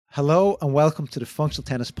Hello and welcome to the Functional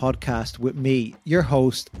Tennis Podcast with me, your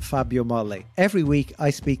host, Fabio Molle. Every week I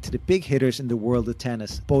speak to the big hitters in the world of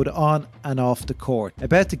tennis, both on and off the court,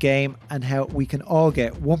 about the game and how we can all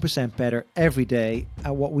get 1% better every day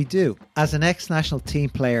at what we do. As an ex-national team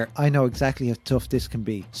player, I know exactly how tough this can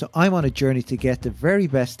be, so I'm on a journey to get the very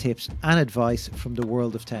best tips and advice from the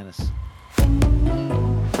world of tennis.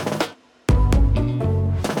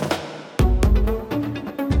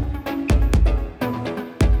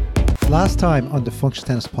 Last time on the Functional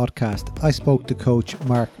Tennis Podcast, I spoke to coach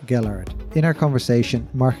Mark Gellard. In our conversation,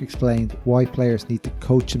 Mark explained why players need to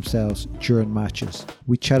coach themselves during matches.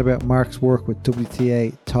 We chat about Mark's work with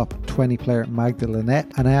WTA top 20 player Magda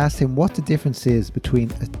Linette, and I asked him what the difference is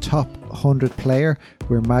between a top 100 player,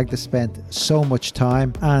 where Magda spent so much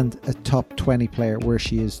time, and a top 20 player where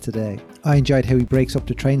she is today. I enjoyed how he breaks up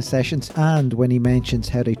the training sessions, and when he mentions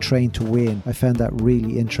how they train to win, I found that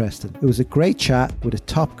really interesting. It was a great chat with a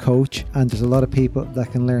top coach, and there's a lot of people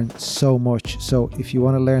that can learn so much. So if you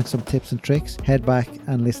want to learn some tips and tricks, head back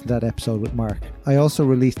and listen to that episode with Mark. I also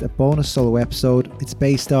released a bonus solo episode. It's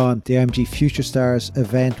based on the IMG Future Stars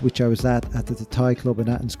event, which I was at the Thai Club in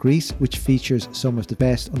Athens, Greece, which features some of the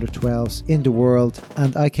best under 12s in the world.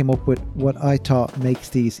 And I came up with what I thought makes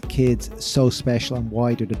these kids so special and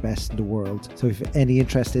why they're the best in the world. So if you have any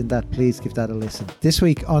interest in that, please give that a listen. This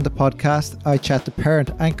week on the podcast, I chat to parent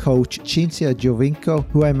and coach Cinzia Giovinco,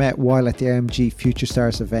 who I met while at the IMG Future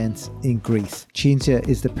Stars events in Greece. Cinzia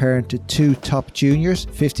is the parent to two top juniors,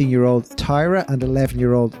 15-year-old Tyra and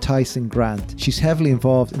 11-year-old Tyson Grant. She's heavily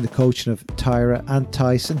involved in the coaching of Tyra and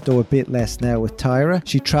Tyson, though a bit less now with Tyra.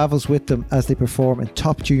 She travels with them as they perform in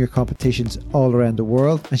top junior competitions all around the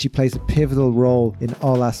world, and she plays a pivotal role in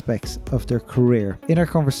all aspects of their career. In our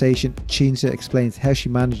conversation, Cinzia explains how she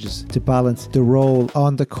manages to balance the role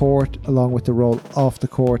on the court along with the role off the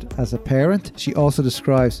court as a parent. She also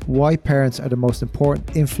describes why parents are the most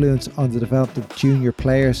important influence on the development of junior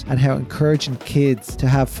players and how encouraging kids to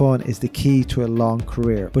have fun is the key to a long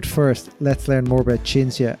career. But first, let's learn more about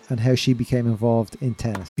Cinzia and how she became involved in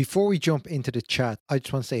tennis. Before we jump into the chat, I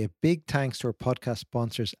just want to say a big thanks to our podcast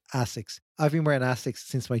sponsors, ASICS. I've been wearing ASICS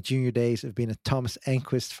since my junior days of being a Thomas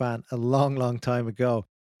Enquist fan a long time ago.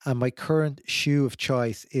 And my current shoe of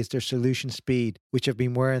choice is their Solution Speed, which I've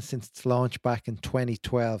been wearing since its launch back in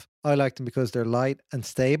 2012. I like them because they're light and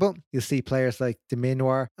stable. You'll see players like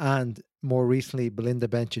Diminoir and more recently Belinda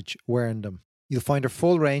Bencic wearing them. You'll find our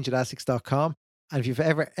full range at asics.com. And if you've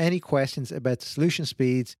ever any questions about the Solution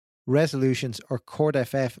Speeds, resolutions or Court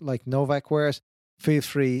FF like Novak wears, feel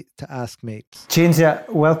free to ask me. Cinzia,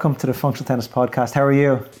 welcome to the Functional Tennis Podcast. How are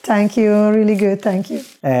you? Thank you. Really good. Thank you.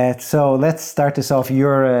 So let's start this off.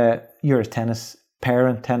 You're a tennis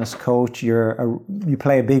parent, tennis coach. You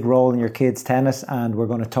play a big role in your kids' tennis, and we're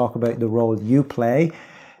going to talk about the role you play.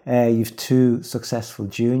 You've two successful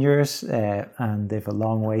juniors, and they've a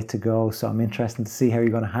long way to go. So I'm interested to see how you're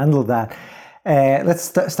going to handle that. Let's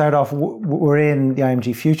start off. We're in the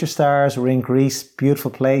IMG Future Stars. We're in Greece.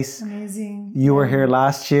 Beautiful place. Amazing. You were here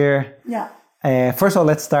last year. Yeah. First of all,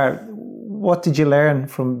 let's start. What did you learn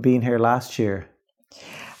from being here last year?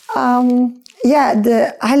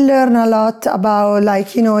 I learned a lot about,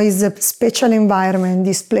 it's a special environment,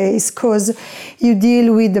 this place, because you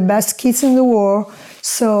deal with the best kids in the world.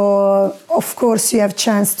 So, of course, you have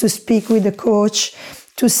chance to speak with the coach,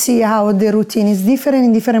 to see how the routine is different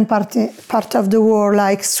in different part of the world,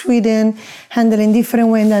 like Sweden, handling different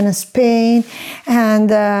way than Spain.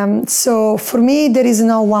 And so for me, there is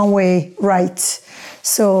no one way right.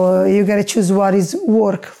 So you got to choose what is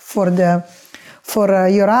work for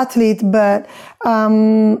your athlete. But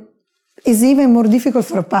it's even more difficult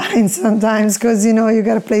for parents sometimes because, you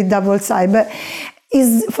got to play double side. But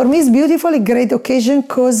for me, it's beautiful, a great occasion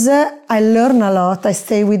because I learn a lot. I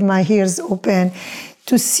stay with my ears open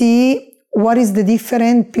to see what is the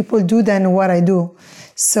different people do than what I do.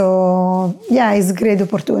 So, it's a great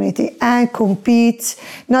opportunity. And compete,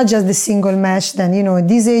 not just the single match. Then, at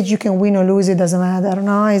this age, you can win or lose, it doesn't matter.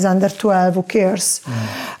 No, it's under 12, who cares?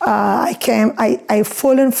 I've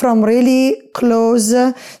fallen from really close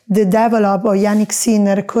the develop of Yannick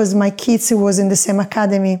Sinner because my kids was in the same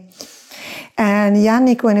academy. And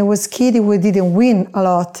Yannick, when he was a kid, he didn't win a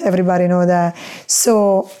lot. Everybody know that.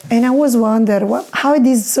 So, and I was wondering, how it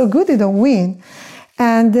is so good he don't win?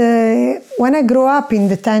 And when I grew up in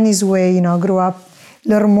the tennis way, grew up,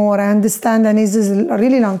 learn more, I understand, and it's a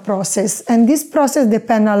really long process. And this process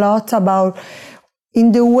depends a lot about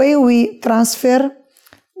in the way we transfer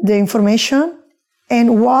the information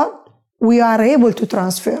and what we are able to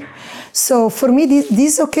transfer. So for me,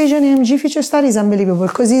 this occasion in MG Future Star is unbelievable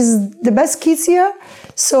because it's the best kids here.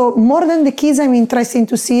 So more than the kids, I'm interested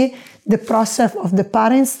to see the process of the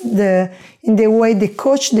parents, in the way the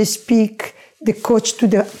coach, they speak, the coach to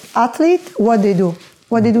the athlete, what they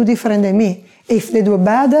do different than me. If they do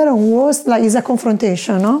better or worse, like it's a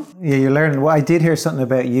confrontation, no? Yeah, you learn. Well, I did hear something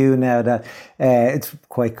about you now that it's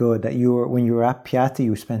quite good that when you were at Piatti,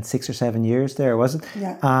 you spent 6 or 7 years there, was it?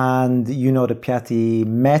 Yeah. And you know the Piatti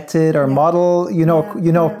method or model, you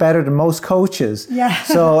know it better than most coaches. Yeah.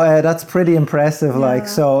 So that's pretty impressive. Yeah. Like,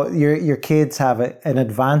 so your kids have an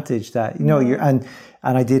advantage that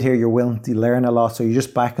and I did hear you're willing to learn a lot. So you're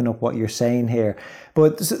just backing up what you're saying here.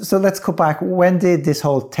 But so let's go back. When did this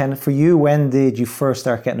whole tennis, for you, when did you first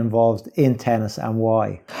start getting involved in tennis and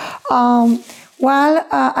why?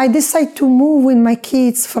 I decided to move with my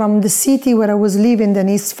kids from the city where I was living, then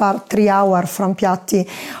it's far 3 hours from Piatti,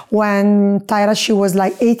 when Tyra, she was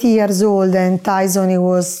like 80 years old and Tyson, he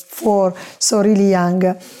was 4, so really young.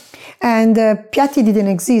 And Piatti didn't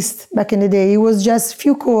exist back in the day. It was just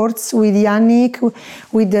few courts with Yannick,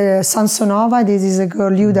 with Sansonova. This is a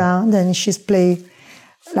girl, Yuda, then she's played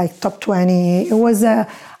like top 20. It was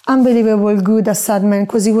unbelievable good assessment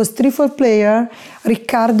because he was triple player.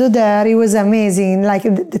 Riccardo there, he was amazing, like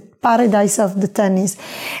the paradise of the tennis.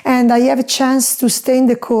 And I have a chance to stay in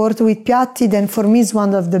the court with Piatti, then for me is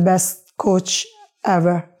one of the best coach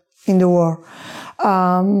ever in the world.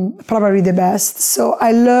 Probably the best. So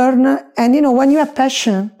I learn, and when you have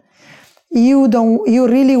passion, you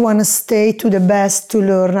really want to stay to the best to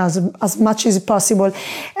learn as much as possible.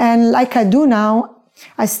 And like I do now,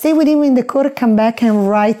 I stay with him in the court, come back and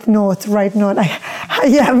write note. I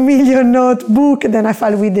have 1 million notebook, then I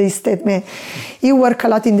file with the statement. He work a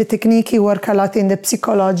lot in the technique, he work a lot in the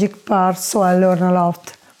psychological part, so I learn a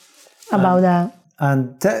lot about that.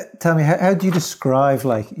 And tell me, how do you describe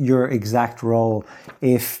like your exact role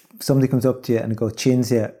if somebody comes up to you and goes,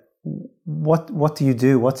 Cinzia, what do you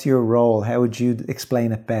do? What's your role? How would you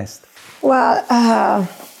explain it best? Well,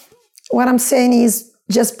 what I'm saying is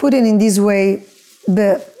just put it in this way,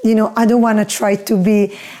 but I don't want to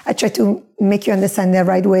I try to make you understand the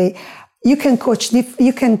right way. You can coach,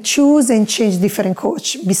 you can choose and change different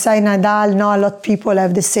coach. Besides Nadal, not a lot of people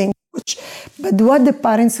have the same coach. But what the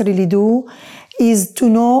parents really do is to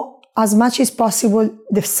know as much as possible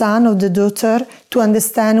the son or the daughter, to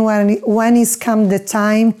understand when is come the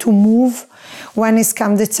time to move, when is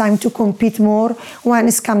come the time to compete more, when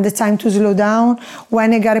is come the time to slow down,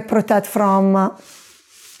 when you got to protect from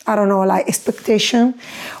expectation,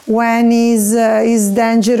 when is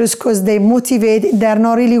dangerous because they're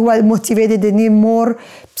not really well motivated, they need more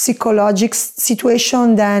psychological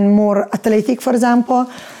situation than more athletic, for example.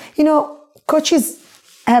 Coaches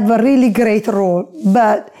have a really great role,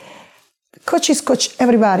 but coaches coach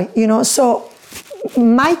everybody, so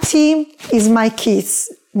my team is my kids.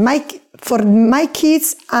 For my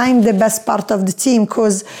kids, I'm the best part of the team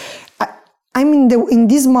because I'm in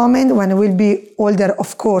this moment when I will be older,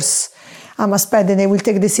 of course, I'm a sped and they will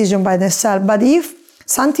take decision by themselves. But if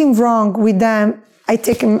something wrong with them, I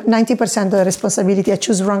take 90% of the responsibility. I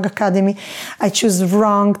choose wrong academy. I choose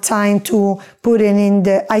wrong time to put in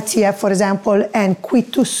the ITF, for example, and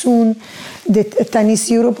quit too soon the Tennis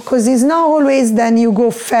Europe, because it's not always then you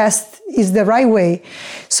go fast is the right way.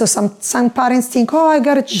 So some parents think, I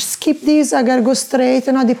gotta just skip this, I gotta go straight,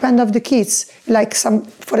 depend of the kids. Like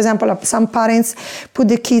for example, some parents put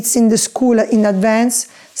the kids in the school in advance,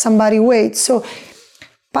 somebody waits. So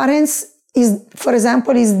parents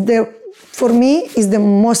for me is the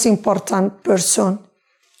most important person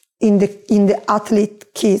in the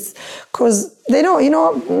athlete kids, because they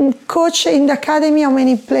know, coach in the academy, how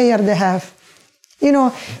many players they have.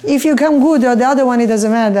 If you come good or the other one, it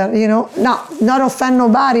doesn't matter, not offend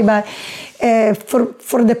nobody, but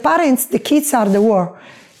for the parents, the kids are the war.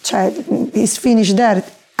 It's finished there.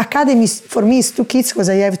 Academy for me is 2 kids because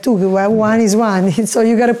I have 2. One is one. So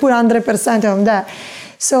you got to put 100% on that.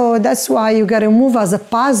 So that's why you got to move as a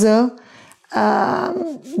puzzle,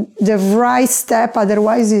 the right step,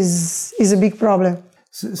 otherwise is a big problem.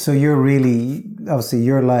 So you're really, obviously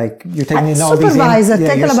you're taking in all supervisor, these...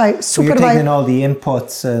 Supervisor. You're taking in all the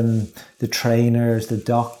inputs and the trainers, the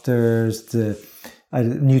doctors, the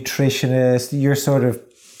nutritionists, you're sort of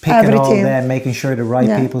picking everything. All them, making sure the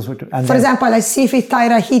right people's... For example, I see if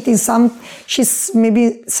Tyra hitting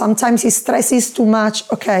sometimes he stresses too much,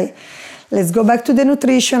 okay. Let's go back to the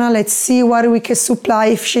nutritional. Let's see what we can supply.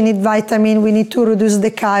 If she needs vitamin, we need to reduce the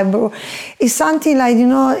carb. It's something like,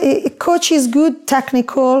 a coach is good,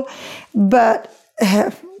 technical, but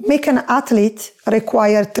make an athlete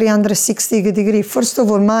require 360 degrees. First of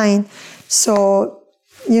all, mind. So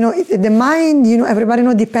the mind, everybody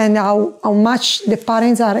depend how much the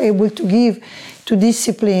parents are able to give to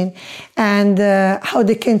discipline and how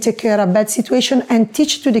they can take care of bad situation and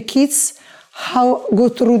teach to the kids how go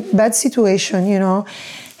through bad situation,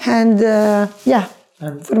 and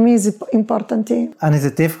for me it's important thing. And is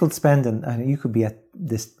it difficult spending, and you could be at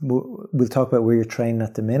this, we'll talk about where you're training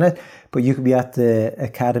at the minute, but you could be at the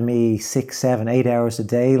academy 6, 7, 8 hours a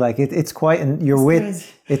day, like it's quite, and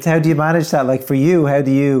it's how do you manage that? Like for you, how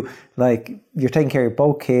do you, like, you're taking care of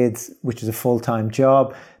both kids, which is a full-time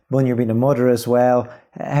job, when you're being a mother as well,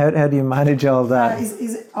 how do you manage all that?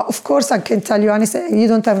 Of course, I can tell you honestly, you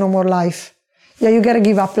don't have no more life. Yeah, you gotta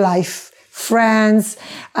give up life, friends,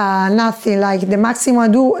 nothing. Like the maximum I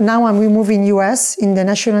do now, we move in US in the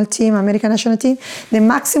national team, American national team. The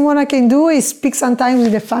maximum I can do is speak sometimes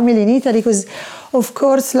with the family in Italy, because of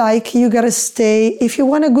course, like you gotta stay. If you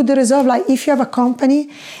want a good result, like if you have a company,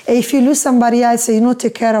 if you lose somebody else,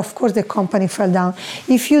 take care. Of course, the company fell down.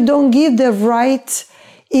 If you don't give the right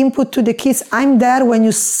input to the kids, I'm there when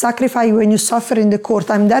you sacrifice, when you suffer in the court,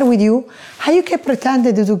 I'm there with you. How you can pretend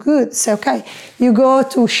to do good? Say, okay, you go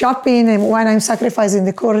to shopping, and when I'm sacrificing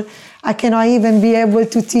the court, I cannot even be able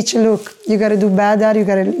to teach, look, you gotta do better, you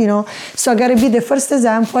gotta, so I gotta be the first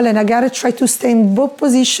example, and I gotta try to stay in both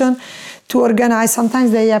positions to organize.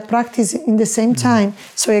 Sometimes they have practice in the same time,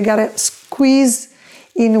 so you gotta squeeze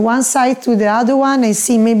in one side to the other one and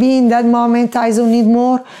see maybe in that moment Tyson need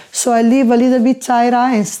more, so I leave a little bit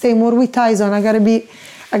Tyra and stay more with Tyson. I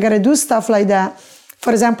gotta do stuff like that.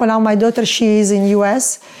 For example, now my daughter, she is in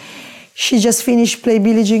US. She just finished play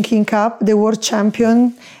Billie Jean King Cup, the world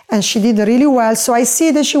champion, and she did really well. So I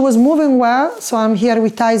see that she was moving well, so I'm here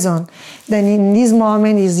with Tyson. Then in this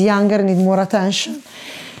moment, he's younger, need more attention.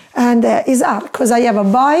 And it's hard, because I have a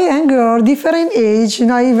boy and girl, different age,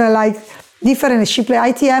 even like different. She play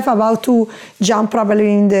ITF, about to jump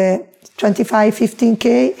probably in the 25,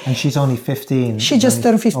 15K. And she's only 15. She just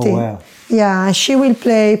turned 15. Oh, wow. Yeah, and she will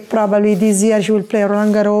play probably this year. She will play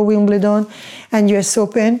Roland Garros, Wimbledon, and US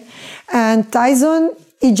Open. And Tyson,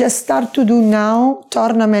 he just start to do now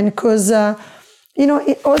tournament, because,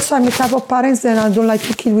 also I'm the type of parents that I don't like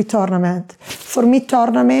to kill with tournament. For me,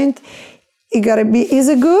 tournament, it gotta be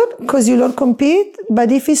easy good, because you learn compete,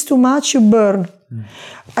 but if it's too much, you burn.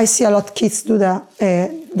 I see a lot of kids do that,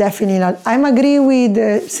 definitely. I'm agree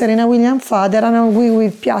with Serena Williams' father, and I agree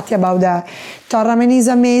with Piatti about that. Tournament is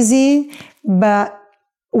amazing, but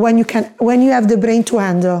when you have the brain to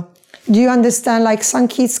handle. Do you understand? Like some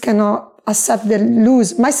kids cannot accept the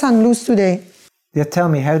lose. My son lose today. Yeah, tell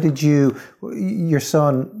me, how did your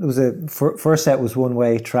son, it was first set was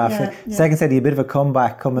one-way traffic. Yeah. Second set, he had a bit of a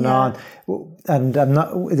comeback coming on. And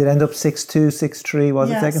did it end up 6-2, 6-3, was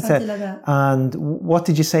it second set? Like that. And what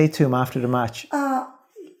did you say to him after the match?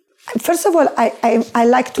 First of all, I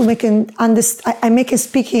like to make him understand, I make him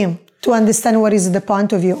speak him to understand what is the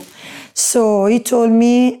point of view. So he told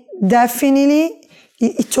me, definitely,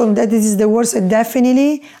 he told me that this is the worst,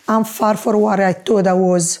 definitely, I'm far from where I thought I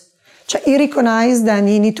was. He recognized that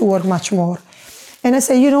he need to work much more. And I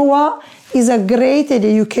said, you know what? It's a great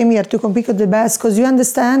idea you came here to compete with the best, because you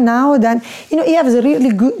understand now that, he has a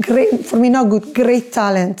really good, great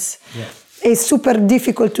talent. Yeah. It's super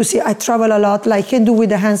difficult to see. I travel a lot, like can do with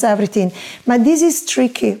the hands, everything. But this is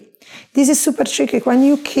tricky. This is super tricky. When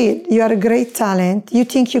you're a kid, you are a great talent. You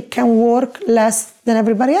think you can work less than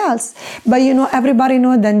everybody else. But everybody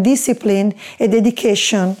knows that discipline and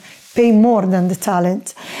dedication pay more than the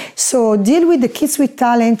talent. So deal with the kids with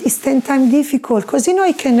talent is 10 times difficult, because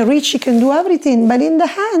he can reach, he can do everything, but in the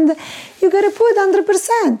hand, you gotta put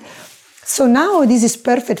 100%. So now this is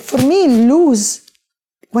perfect. For me, lose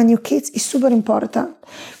when you're kids is super important,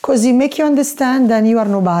 because it make you understand that you are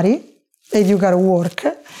nobody, that you gotta work.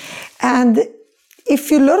 And if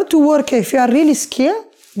you learn to work, if you are really skilled,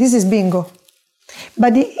 this is bingo.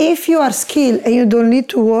 But if you are skilled and you don't need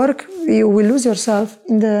to work, you will lose yourself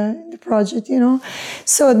in the project,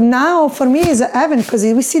 So now for me it's heaven, because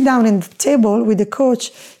we sit down in the table with the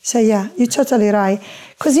coach, say, yeah, you're totally right.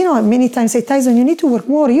 Because, many times say, Tyson, you need to work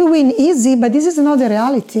more. You win easy, but this is not the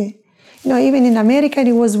reality. Even in America,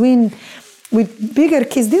 it was win with bigger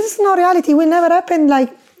kids. This is not reality. It will never happen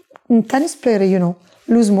like in tennis player,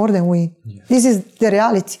 lose more than win. Yeah. This is the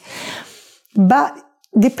reality. But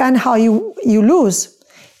depend how you lose.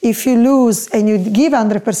 If you lose and you give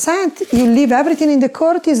 100%, you leave everything in the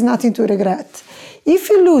court, is nothing to regret. If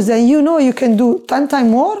you lose and you can do 10 times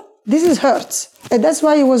more, this is hurts. And that's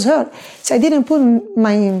why it was hurt. So I didn't put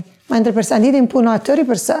my 100%, I didn't put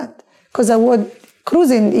 30%, because I was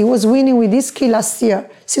cruising. He was winning with this skill last year,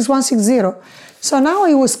 6-1, 6-0. So now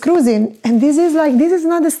he was cruising, and this is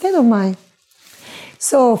not the state of mind.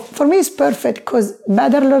 So for me, it's perfect because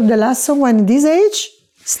better learn the lesson when this age,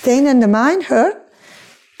 staying in the mind, hurt,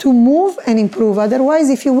 to move and improve. Otherwise,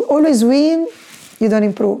 if you always win, you don't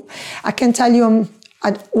improve. I can tell you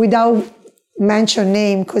without mention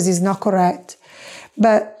name because it's not correct.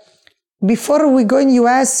 But before we go in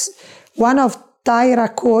US, one of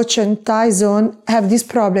Tyra coach and Tyson have this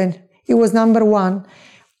problem. He was number one.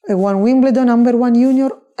 He won Wimbledon, number one junior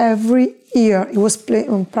every year. He was playing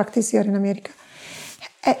on practice here in America.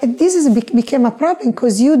 This became a problem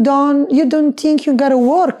because you don't think you gotta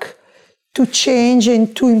work to change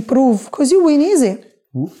and to improve because you win easy.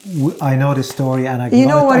 I know this story, and I'm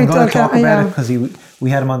going to talk about it because we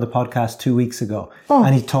had him on the podcast 2 weeks ago,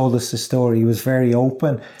 and he told us the story. He was very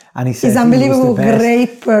open, and he said he's unbelievable,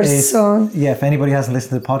 great person. If anybody hasn't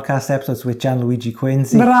listened to the podcast episodes with Gianluigi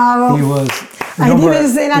Quincy, bravo. He was. I didn't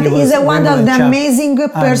say that. He's one of the amazing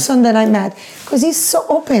person that I met because he's so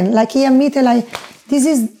open. Like he admitted, like this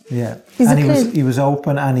is he was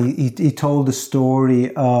open, and he told the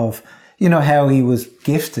story of. You know how he was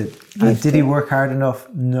gifted. And did he work hard enough?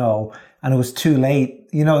 No. And it was too late.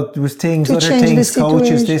 You know, there was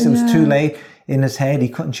coaches, it was too late in his head. He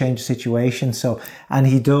couldn't change the situation. So, and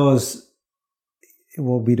he does, it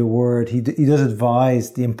will be the word, he does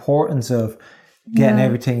advise the importance of getting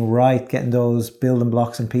everything right, getting those building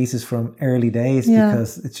blocks and pieces from early days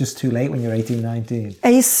because it's just too late when you're 18, 19.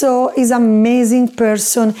 He's an amazing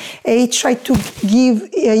person. He tried to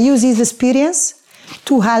use his experience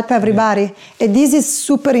to help everybody. And this is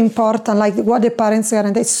super important, like what the parents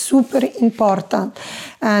guarantee is super important.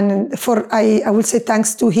 And I would say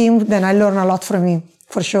thanks to him, then I learned a lot from him,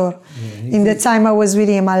 for sure. Yeah, in the time I was with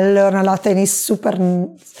him, I learned a lot, and he's super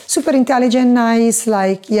intelligent, nice,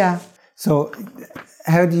 So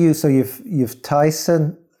how do you, you've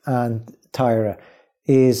Tyson and Tyra.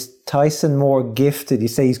 Is Tyson more gifted? You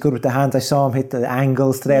say he's good with the hands. I saw him hit the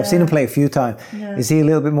angles today. I've seen him play a few times. Yeah. Is he a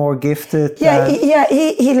little bit more gifted?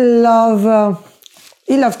 He love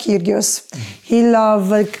Kyrgios. He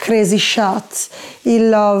love crazy shots. He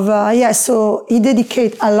love, so he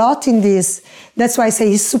dedicate a lot in this. That's why I say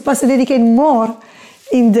he's supposed to dedicate more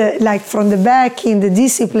in the, like from the back, in the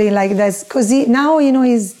discipline like that. Because now,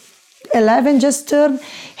 he's 11 just turned.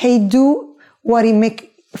 He do what he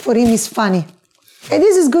make, for him is funny. And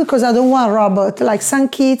this is good because I don't want robot. Like some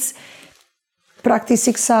kids practice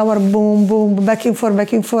 6 hours, boom, boom, back and forth.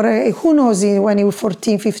 Who knows when he was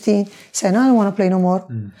 14, 15, say, no, I don't want to play no more.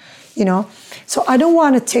 So I don't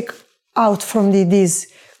want to take out from this.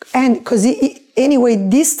 And because anyway,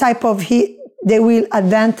 this type of they will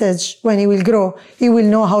advantage when he will grow. He will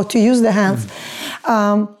know how to use the hands.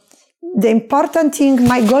 The important thing,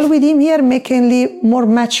 my goal with him here, making him more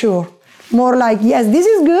mature. More like, yes, this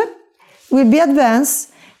is good. Will be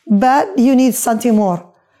advanced, but you need something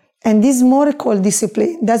more. And this more called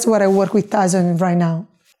discipline. That's what I work with Tyson right now.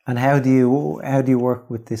 And how do you work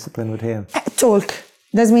with discipline with him? Talk.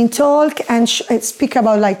 That means talk and speak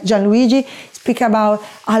about like Gianluigi, speak about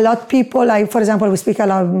a lot of people. Like, for example, we speak a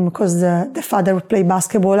lot because the father played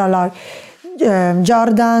basketball a lot.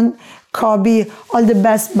 Jordan, Kobe, all the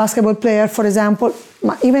best basketball players, for example,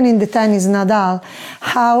 even in the tennis, Nadal,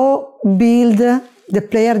 how build the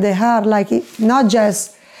player they are, like not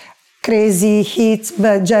just crazy hits,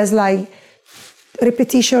 but just like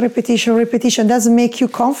repetition. That make you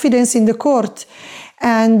confidence in the court.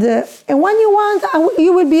 And when you want,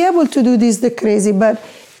 you will be able to do the crazy, but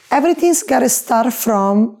everything's got to start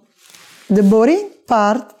from the boring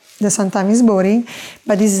part, that sometimes is boring,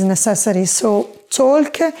 but this is necessary. So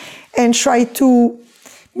talk and try to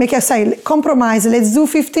make us say, compromise. Let's do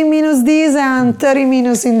 15 minutes this and 30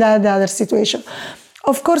 minutes in the other situation.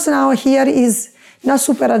 Of course, now here is not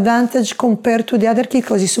super advantage compared to the other kid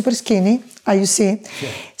because he's super skinny, as you see. Yeah.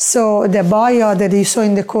 So the boy that you saw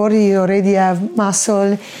in the court, he already have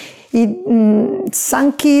muscle.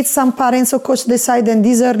 Some kids, some parents or coach decide in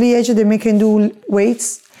this early age they make him do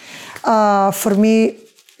weights. For me,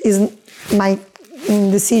 my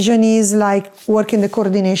decision is like working the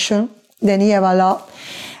coordination. Then you have a lot,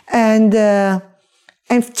 and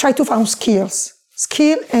try to find skill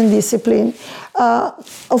and discipline.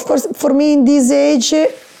 Of course, for me in this age,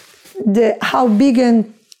 how big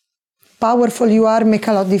and powerful you are make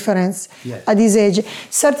a lot of difference at this age.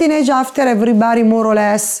 Certain age after, everybody more or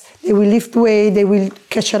less, they will lift weight, they will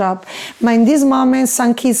catch it up. But in this moment,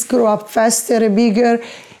 some kids grow up faster, bigger.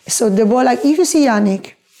 So the ball, like if you see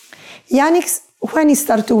Yannick, when he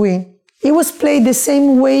start to win, He was played the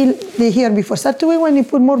same way the year before. Start to win when he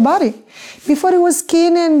put more body. Before he was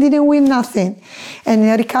skinny and didn't win nothing. And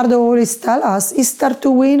Ricardo always tell us, he start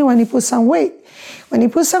to win when he put some weight. When he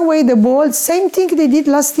put some weight, the ball, same thing they did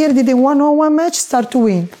last year, did a one-on-one match, start to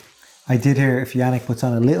win. I did hear if Yannick puts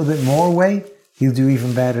on a little bit more weight, he'll do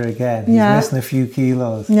even better again. He's missing a few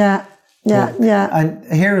kilos. Yeah. And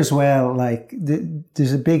here as well, like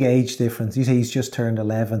there's a big age difference. You say he's just turned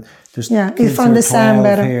 11. There's he's from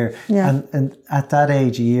December here, and at that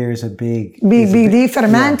age, a year is a big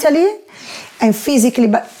difference mentally and physically.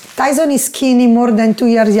 But Tyson is skinny more than 2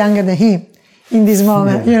 years younger than him in this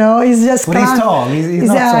moment. You know, he's just. But he's tall. He's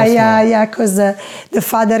not so small. Because the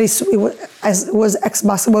father was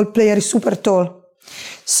ex-basketball player, is super tall.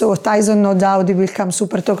 So Tyson, no doubt, he will come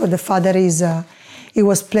super tall because the father is. He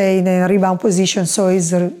was playing in a rebound position, so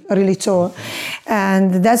he's really tall.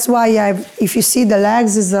 And that's why if you see the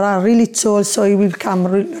legs are really tall, so he will come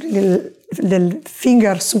really, the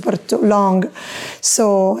finger super long.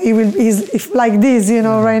 So he's like this, you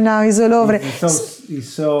know, right now he's all over.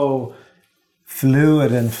 He's so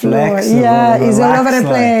fluid and flexible. Yeah, he's all over the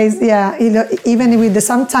place. Yeah, even with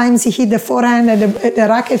sometimes he hit the forehand and the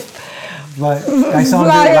racket. Like I saw him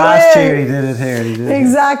do it last year, he did it here.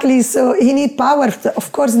 Exactly, so he need power. Of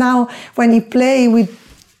course, now when he play with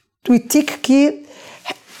thick kid,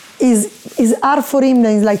 is hard for him.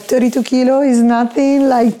 Then he's like 32 kilos, is nothing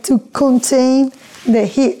like to contain the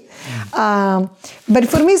heat. But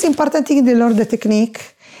for me, it's important thing to learn the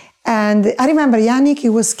technique. And I remember Yannick, he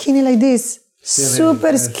was skinny like this.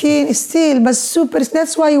 Super skinny still, but super.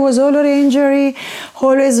 That's why he was already injury,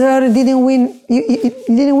 always hurt, didn't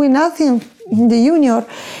win nothing in the junior.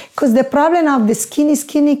 Because the problem of the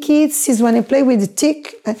skinny kids is when they play with the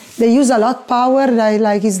thick, they use a lot of power.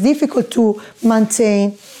 Like it's difficult to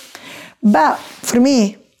maintain. But for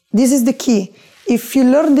me, this is the key. If you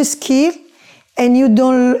learn the skill and you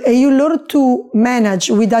learn to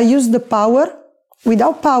manage without use the power,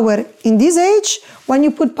 without power in this age, when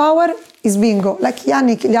you put power. Is bingo. Like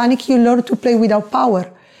Yannick, you learn to play without power.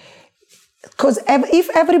 Because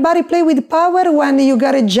if everybody play with power, when you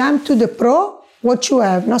gotta jump to the pro, what you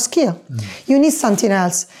have? No skill. You need something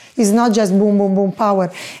else. It's not just boom, boom, boom,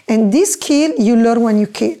 power. And this skill you learn when you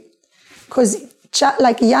kid. Because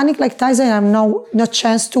like Yannick, like Tyson, I have no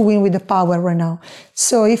chance to win with the power right now.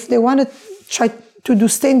 So if they want to try to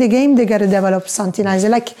stay in the game, they gotta develop something else.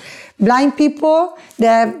 Like blind people,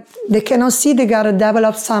 they cannot see, they gotta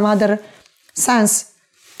develop some other sense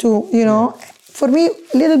to, you know, for me,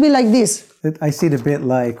 a little bit like this. I see it a bit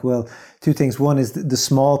like, well, two things. One is the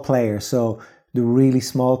small players. So the really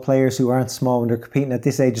small players who aren't small when they're competing at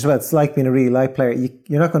this age as well. It's like being a really light player.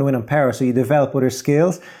 You're not going to win on power, so you develop other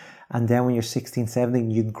skills. And then when you're 16,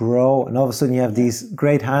 17, you grow, and all of a sudden you have these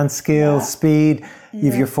great hand skills, speed, you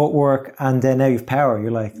have your footwork, and then now you have power.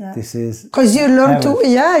 You're like, this is... Because you learn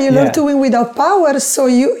learn to win without power, so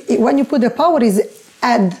when you put the power, is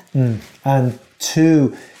add. And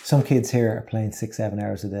two, some kids here are playing 6-7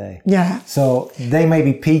 hours a day. Yeah. So they may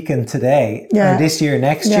be peaking today, or this year,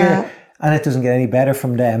 next year, and it doesn't get any better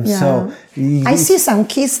from them. Yeah. So I see some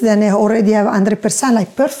kids that they already have 100%,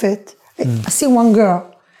 like perfect. I see one girl.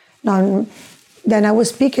 Now, then I was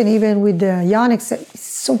speaking even with Yannick,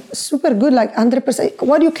 so super good, like 100%.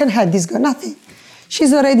 What you can have this girl? Nothing.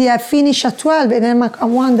 She's already finished at 12, and then I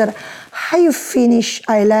wonder how you finish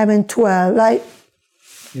at 11, 12. Like,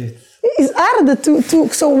 it's hard to.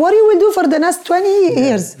 So what you will do for the next 20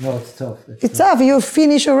 years? No, it's tough. It's tough. You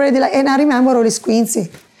finish already. Like, and I remember always Quincy.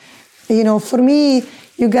 You know, for me,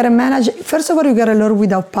 you gotta manage. First of all, you gotta learn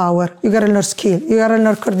without power. You gotta learn skill. You gotta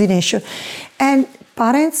learn coordination, and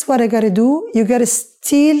parents, what I gotta do, you gotta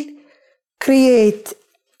still you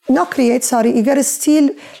gotta still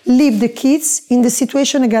leave the kids in the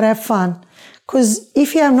situation, you gotta have fun. Because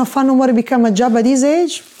if you have no fun no more, it become a job at this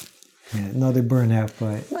age. Yeah, no, they burn out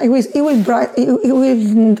by it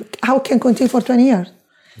will, how can continue for 20 years?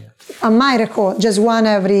 Yeah. A miracle, just one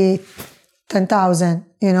every 10,000,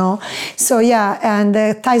 you know. So and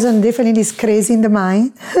Tyson definitely is crazy in the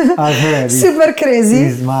mind. I've heard. Super crazy.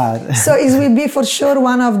 He's mad. So it will be for sure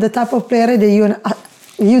one of the type of player that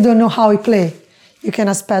you don't know how he play. You can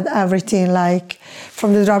expect everything, like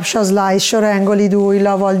from the drop shots, like short angle he do. He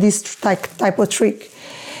love all this type of trick.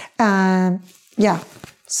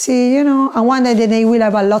 See, you know, and one day they will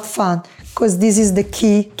have a lot of fun because this is the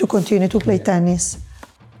key to continue to play tennis.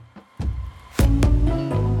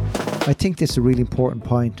 I I think this is a really important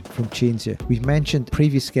point from Cinzia. We've mentioned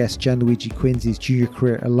previous guest Gianluigi Quinzi's junior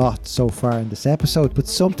career a lot so far in this episode, but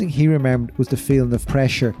something he remembered was the feeling of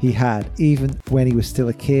pressure he had, even when he was still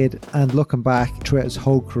a kid, and looking back throughout his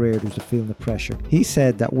whole career, there was a feeling of pressure. He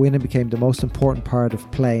said that winning became the most important part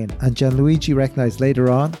of playing, and Gianluigi recognised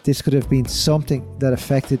later on this could have been something that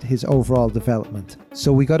affected his overall development.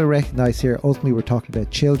 So we got to recognise here, ultimately we're talking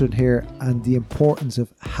about children here, and the importance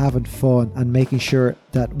of having fun and making sure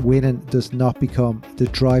that winning does not become the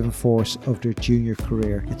driving force of their junior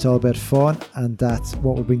career. It's all about fun, and that's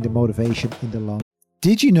what will bring the motivation in the long run.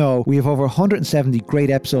 Did you know we have over 170 great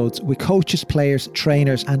episodes with coaches, players,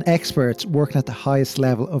 trainers and experts working at the highest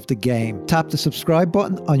level of the game? Tap the subscribe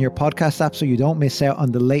button on your podcast app so you don't miss out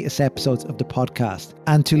on the latest episodes of the podcast.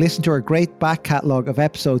 And to listen to our great back catalogue of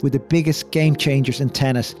episodes with the biggest game changers in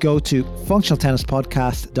tennis, go to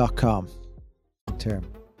functionaltennispodcast.com.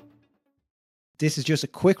 This is just a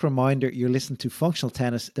quick reminder you're listening to Functional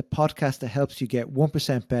Tennis, the podcast that helps you get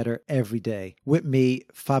 1% better every day. With me,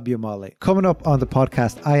 Fabio Molli. Coming up on the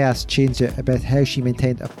podcast, I asked Cinzia about how she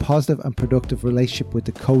maintained a positive and productive relationship with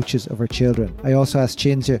the coaches of her children. I also asked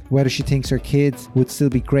Cinzia whether she thinks her kids would still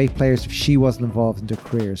be great players if she wasn't involved in their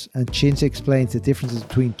careers. And Cinzia explains the differences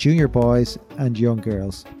between junior boys and young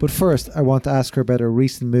girls. But first, I want to ask her about her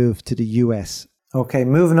recent move to the US. Okay,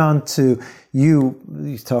 moving on to you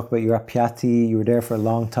talk about you're at Piatti, you were there for a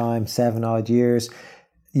long time, 7 odd years.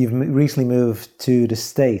 You've recently moved to the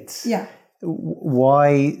States. Yeah.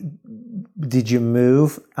 Why did you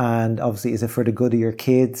move? And obviously, is it for the good of your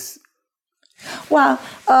kids? Well,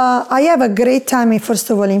 I have a great time, first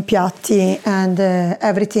of all, in Piatti, and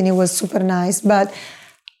everything it was super nice. But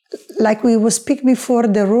like we will speak before,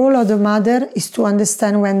 the role of the mother is to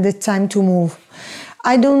understand when the time to move.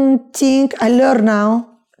 I don't think, I learn now,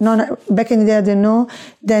 back in the day I didn't know,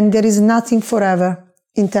 then there is nothing forever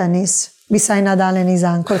in tennis, besides Nadal and his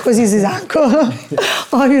uncle, because he's his uncle,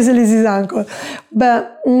 obviously he's his uncle.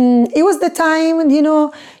 But it was the time, you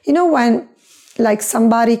know when like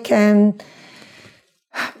somebody can,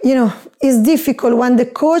 it's difficult when the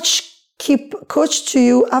coach keep coach to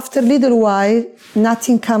you after a little while,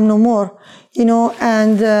 nothing come no more,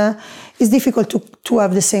 and it's difficult to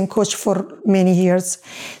have the same coach for many years.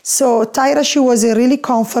 So Tyra, she was a really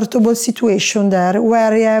comfortable situation there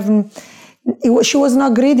where she was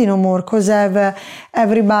not greedy no more because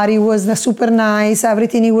everybody was super nice,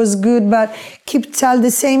 everything it was good, but keep tell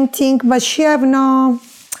the same thing, but she have no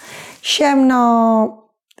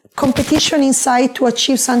competition inside to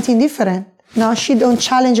achieve something different. No, she don't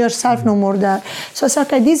challenge herself no more there. So I said,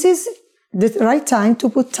 okay, this is the right time to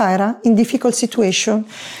put Tyra in difficult situation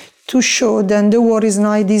to show that the war is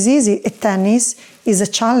not this easy. Tennis is a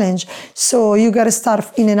challenge. So you got to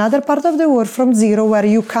start in another part of the world from zero where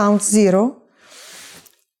you count zero.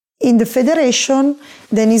 In the federation,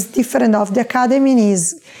 then it's different of the academy.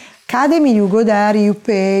 Academy, you go there, you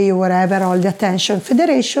pay, whatever, all the attention.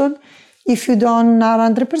 Federation, if you don't are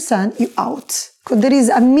 100%, you out. Because there is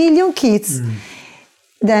a million kids,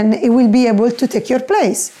 then it will be able to take your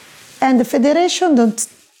place. And the federation,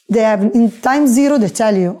 they have in time zero, they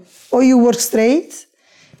tell you, or you work straight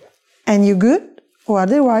and you're good, or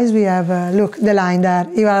otherwise we have, look, the line there.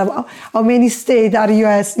 You have how many states are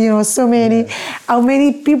US, so many. Yeah. How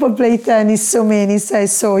many people play tennis, so many.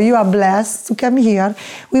 So you are blessed to come here.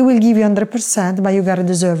 We will give you 100%, but you got to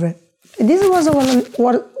deserve it. And this was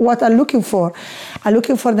what I'm looking for. I'm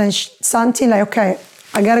looking for then something like, okay,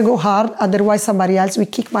 I got to go hard, otherwise somebody else will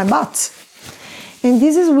kick my butt. And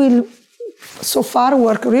this will so far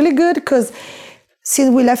work really good because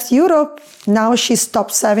since we left Europe, now she's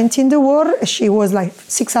top 70 in the world. She was like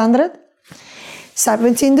 600.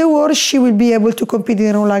 70 in the world, she will be able to compete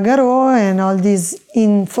in Roland Garros and all this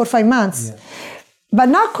in 4 or 5 months. Yeah. But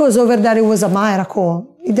not because over there it was a miracle.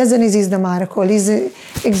 It doesn't exist a miracle. It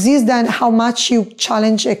exists then how much you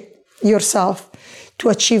challenge yourself to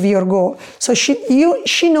achieve your goal. So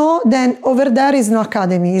she know then over there is no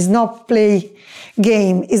academy, it's not play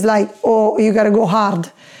game. It's like, oh, you got to go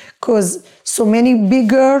hard. Because so many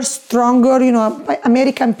bigger, stronger,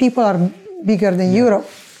 American people are bigger than Europe.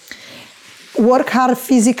 Work hard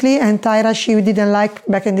physically, and Tyra, she didn't like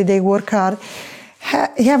back in the day work hard.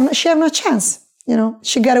 She have no chance,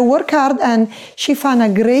 She got to work hard, and she found a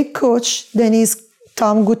great coach. Then is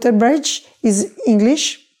Tom Gutterbridge, is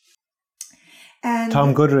English. And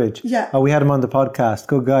Tom Goodridge. Yeah. Oh, we had him on the podcast.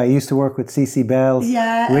 Good guy. He used to work with CC Bell.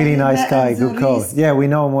 Yeah. Really nice guy. Good coach. Yeah, we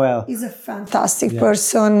know him well. He's a fantastic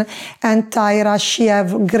person. And Tyra, she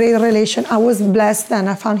have great relation. I was blessed and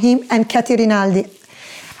I found him. And Katie Rinaldi,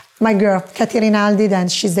 my girl, Katie Rinaldi, then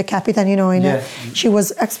she's the captain, She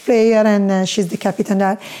was ex-player and she's the captain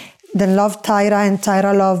there. then love Tyra, and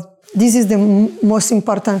Tyra loved. This is the most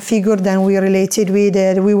important figure that we related with.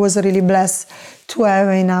 We was really blessed to have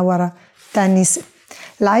in our tennis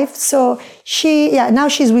life. So now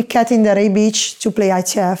she's with Kat in the Ray Beach to play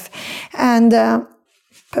ITF, and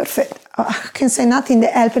perfect. I can say nothing.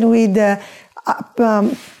 They helped with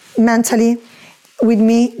mentally with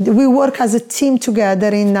me. We work as a team together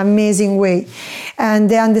in an amazing way, and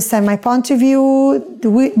they understand my point of view.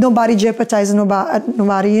 Nobody jeopardizes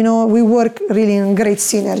nobody. You know, we work really in great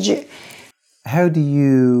synergy. How do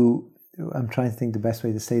you? I'm trying to think the best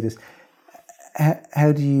way to say this.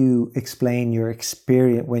 How do you explain your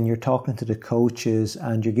experience when you're talking to the coaches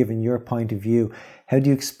and you're giving your point of view? How do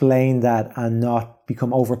you explain that and not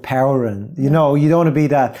become overpowering? You know, you don't want to be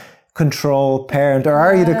that control parent, or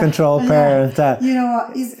are you the control parent?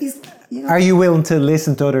 Are you willing to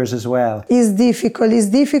listen to others as well? It's difficult. It's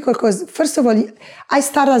difficult because, first of all, I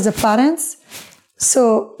start as a parent.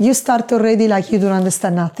 So you start already like you don't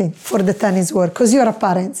understand nothing for the tennis world because you're a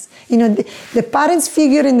parent. You know, the parents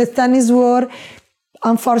figure in the tennis world,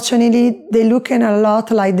 unfortunately, they look in a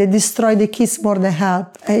lot like they destroy the kids more than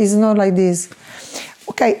help. It's not like this.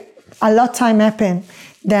 Okay, a lot of time happen.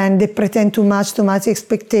 Then they pretend too much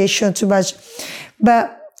expectation, too much.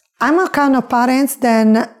 But I'm a kind of parent,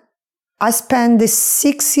 then I spend the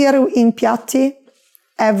 6 years in Piatti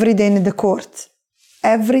every day in the court.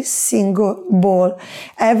 Every single ball,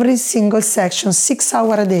 every single section, 6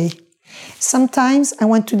 hours a day. Sometimes I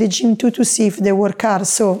went to the gym too to see if they work hard,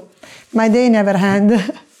 so my day never end.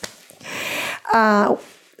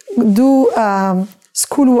 Do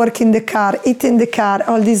schoolwork in the car, eat in the car,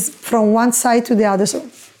 all this from one side to the other.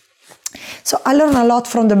 So I learn a lot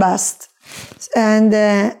from the best. And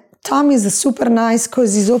Tom is super nice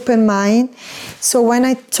because he's open mind. So when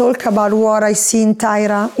I talk about what I see in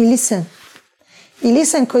Tyra, he listens. He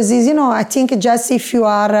listens because, you know, I think just if you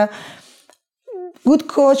are a good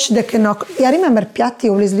coach, they cannot. I remember Piatti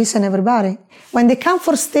always listen everybody. When they come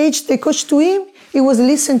for stage, they coach to him, he was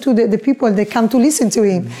listen to the people that come to listen to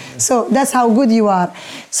him. So that's how good you are.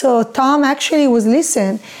 So Tom actually was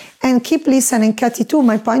listen and keep listening, Katy too,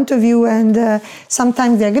 my point of view. And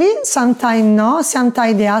sometimes they agree, sometimes no,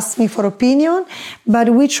 sometimes they ask me for opinion, but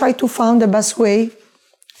we try to find the best way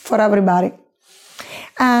for everybody.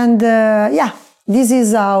 And this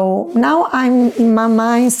is how, now I'm in my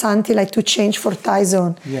mind something like to change for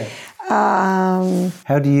Tyson. Yeah.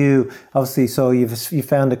 How do you, obviously, so you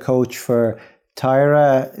found a coach for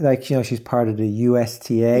Tyra, like, you know, she's part of the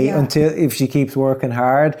USTA until, if she keeps working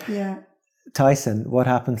hard. Yeah. Tyson, what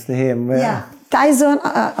happens to him? Tyson,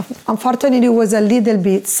 unfortunately, was a little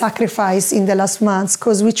bit sacrificed in the last months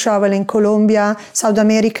because we travel in Colombia, South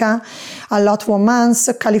America, a lot for months,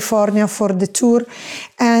 California for the tour.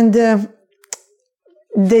 And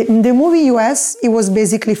the movie US, it was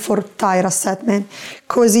basically for Tyra settlement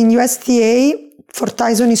because in USTA, for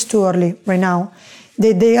Tyson is too early right now.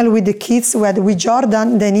 They deal with the kids with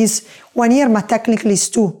Jordan, then he's 1 year, but technically it's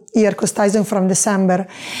 2 years because Tyson from December.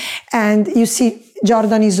 And you see,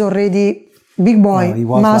 Jordan is already big boy. Well, he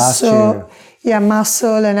was muscle, last year. Yeah,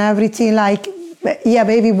 muscle and everything. Like, yeah,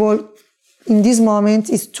 baby ball in this moment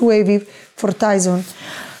is too heavy for Tyson.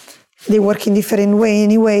 They work in different way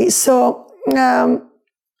anyway. So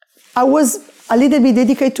I was a little bit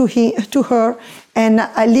dedicated to her, and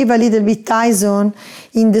I leave a little bit Tyson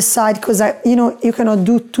in the side because you cannot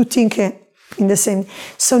do two things in the same.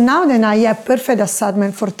 So now that I have perfect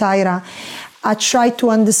assessment for Tyra, I try to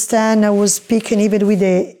understand. I was speaking even with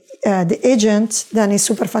the agent, that is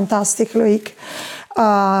super fantastic, Loic,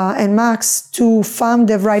 and Max, to find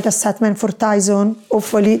the right assessment for Tyson.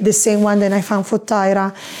 Hopefully the same one that I found for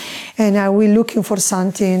Tyra, and we're looking for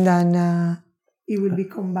something that. It will be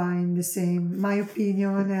combined the same, my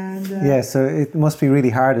opinion. And so it must be really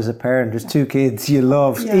hard as a parent. There's 2 kids you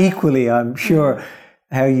love equally, I'm sure.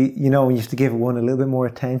 How you know, when you have to give one a little bit more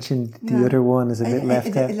attention, the other one is a bit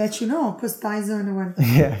left out. Let you know, because Tyson went,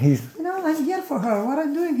 he's... I'm here for her. What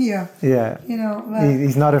I'm doing here? Yeah.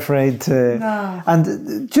 He's not afraid to... No.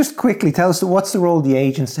 And just quickly, tell us, what's the role of the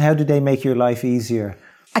agents? How do they make your life easier?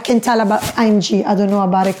 I can tell about IMG. I don't know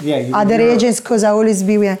about other agents, because I always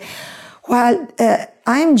be with... Well,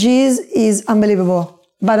 IMG is unbelievable,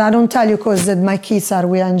 but I don't tell you because my kids are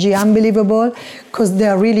with IMG. Unbelievable, because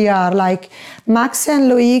they really are. Like Max and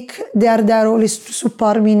Loic, they are there always to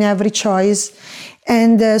support me in every choice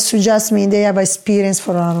and suggest me. They have experience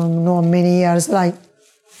for, I don't know, many years, like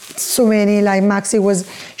so many. Like Max, it was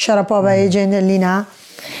Sharapova agent and Lina.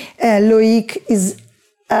 Loic is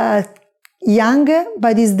young,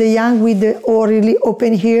 but is the young with the really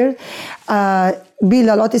open ear, build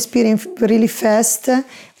a lot of experience really fast,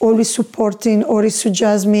 always supporting, always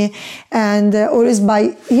suggest me, and always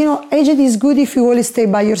agent is good if you always stay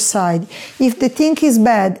by your side. If the thing is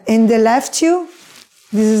bad and they left you,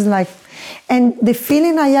 this is like, and the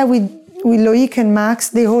feeling I have with Loic and Max,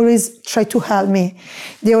 they always try to help me.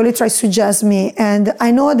 They always try to suggest me. And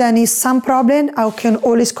I know that if some problem, I can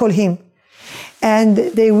always call him. And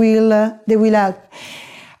they will help.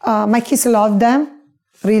 My kids love them.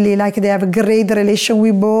 Really, like they have a great relation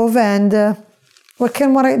with both. And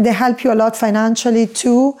they help you a lot financially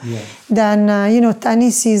too. Yeah. Then,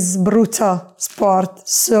 tennis is brutal sport,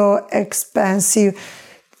 so expensive.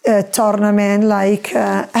 Tournament, like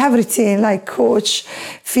everything, like coach,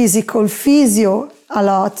 physio a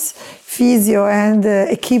lot, physio and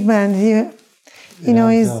equipment.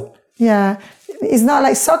 It's not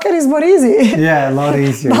like soccer is more easy. Yeah, a lot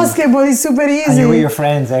easier. Basketball is super easy. And you're with your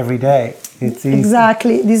friends every day. It's easy.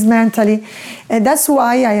 Exactly, this mentally. And that's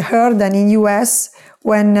why I heard that in US,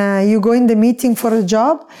 when you go in the meeting for a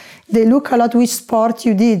job, they look a lot which sport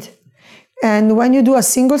you did. And when you do a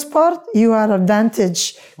single sport, you are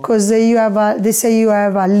advantage because they say you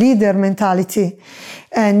have a leader mentality.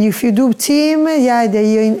 And if you do team, they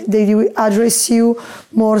address you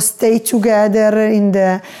more, stay together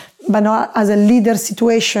but not as a leader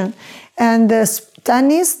situation. And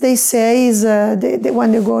tennis, they say, is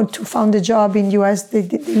when they go to find a job in US, they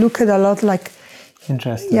look at a lot like.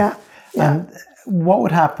 Interesting. Yeah. And what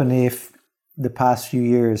would happen if the past few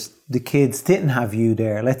years the kids didn't have you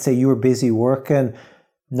there? Let's say you were busy working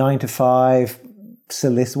 9 to 5,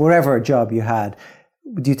 whatever job you had.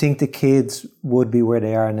 Do you think the kids would be where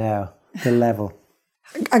they are now, the level?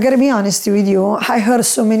 I gotta be honest with you. I heard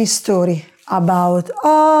so many stories about,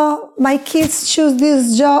 my kids choose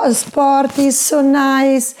this sport, is so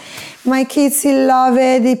nice. My kids love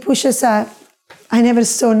it, they push us up. I never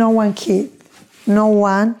saw no one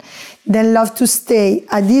that love to stay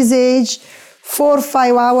at this age 4 or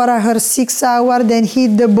 5 hours, I heard 6 hours, then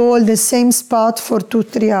hit the ball the same spot for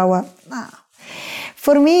 2-3 hours.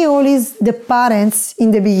 For me, always the parents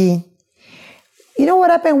in the beginning. You know what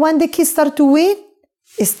happens when the kids start to win?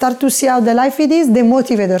 They start to see how the life it is, they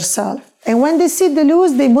motivate themselves. And when they see the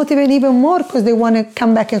lose, they motivate even more because they want to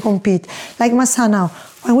come back and compete. Like my son now,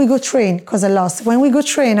 when we go train, because I lost. When we go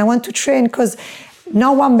train, I want to train because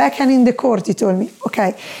no one backhand in the court, he told me.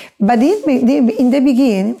 Okay. But in the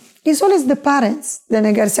beginning, it's always the parents. Then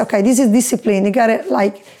I gotta say, okay, this is discipline. You gotta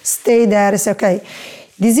stay there and say, okay,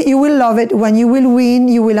 you will love it. When you will win,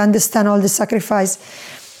 you will understand all the sacrifice.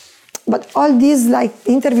 But all these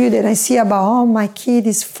interview that I see about, my kid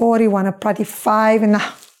is 4, he wanna practice 5, and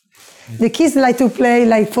the kids like to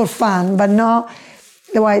play for fun, but not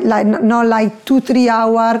 2-3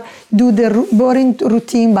 hours, do the boring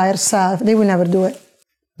routine by herself. They will never do it.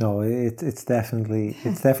 No, it's definitely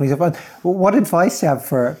so fun. What advice do you have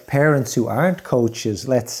for parents who aren't coaches?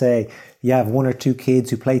 Let's say you have 1 or 2 kids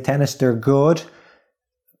who play tennis, they're good,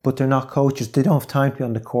 but they're not coaches. They don't have time to be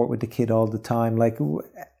on the court with the kid all the time.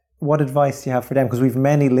 What advice do you have for them? Because we have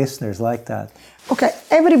many listeners like that. Okay,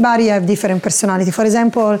 everybody have different personality. For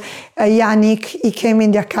example, Yannick, he came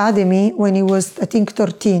in the academy when he was, I think,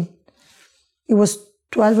 13. He was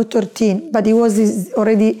 12 or 13, but he was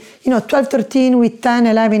already, 12, 13 with 10,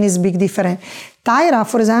 11 is big difference. Tyra,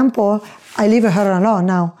 for example, I leave her alone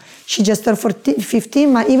now. She just turned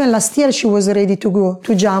 15, but even last year she was ready to go,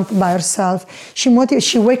 to jump by herself. She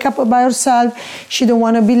wake up by herself, she don't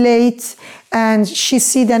want to be late, and she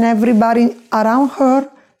see then everybody around her,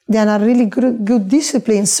 they are really good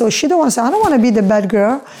discipline. So she don't want to say, I don't want to be the bad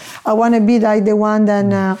girl. I want to be like the one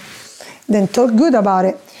then talk good about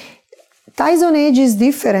it. Tyson age is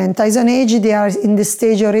different. Tyson age, they are in the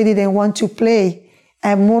stage already, they want to play,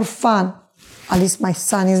 have more fun. At least my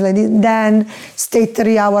son is like this. Then stay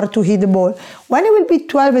 3 hours to hit the ball. When he will be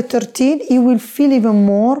 12 or 13, he will feel even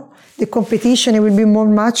more the competition, he will be more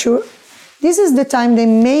mature. This is the time that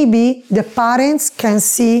maybe the parents can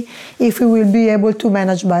see if he will be able to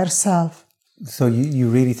manage by herself. So you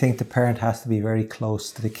really think the parent has to be very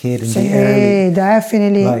close to the kid in the early...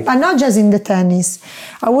 Definitely. But not just in the tennis.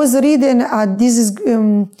 I was reading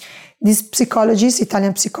this psychologist,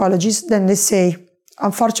 Italian psychologist, then they say,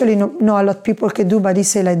 unfortunately not a lot of people can do, but they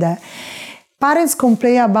say like that. Parents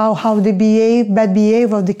complain about how they bad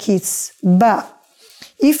behavior of the kids. But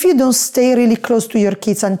if you don't stay really close to your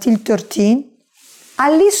kids until 13,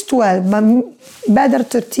 at least 12, but better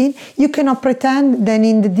 13, you cannot pretend that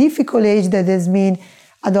in the difficult age that has been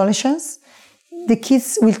adolescence, the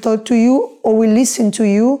kids will talk to you or will listen to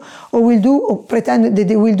you or pretend that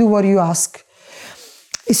they will do what you ask.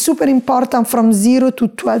 it's super important from 0 to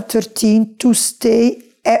 12, 13 to stay,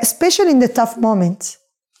 especially in the tough moments.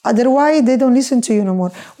 Otherwise, they don't listen to you no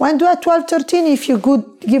more. When do at 12, 13, if you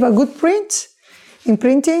give a good print in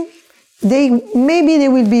printing, maybe they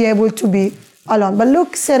will be able to be alone. But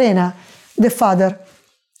look, Serena, the father,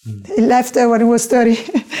 he left her when he was 30.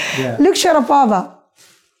 Yeah. Look, Sharapova.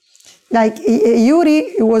 Like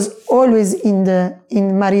Yuri was always in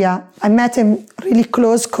Maria. I met him really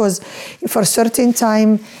close because for a certain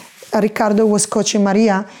time, Riccardo was coaching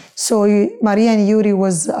Maria. So Maria and Yuri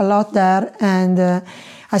was a lot there. And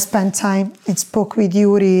I spent time and spoke with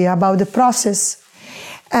Yuri about the process.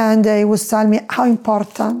 And he was telling me how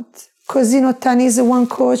important. Because, tennis, one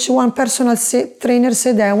coach, one personal trainer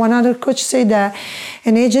said that, one other coach said that,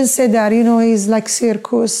 an agent said that, it's like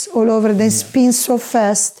circus all over, they spin so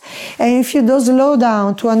fast. And if you don't slow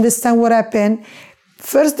down to understand what happened,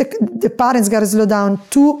 first the parents got to slow down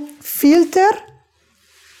to filter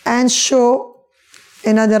and show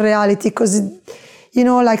another reality. Because,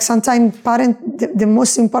 like sometimes the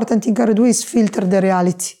most important thing you got to do is filter the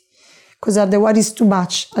reality. Because otherwise it's too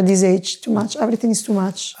much at this age, too much. Everything is too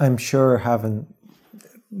much. I'm sure having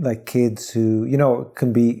like kids who,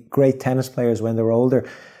 can be great tennis players when they're older,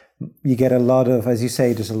 you get a lot of, as you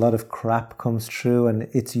say, there's a lot of crap comes through and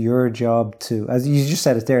it's your job to, as you just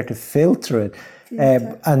said it there, to filter it.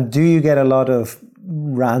 And do you get a lot of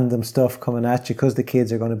random stuff coming at you because the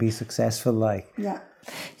kids are going to be successful like? Yeah.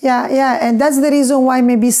 And that's the reason why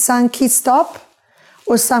maybe some kids stop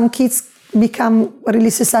or some kids become really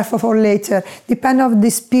successful for later. Depend on the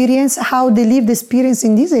experience, how they live the experience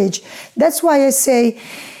in this age. That's why I say,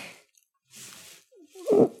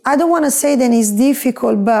 I don't want to say that it's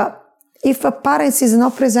difficult, but if a parent is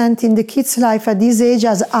not present in the kid's life at this age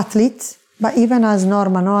as athlete, but even as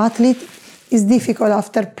normal athlete, it's difficult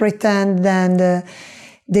after pretend and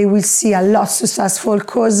they will see a lot successful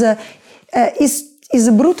because it's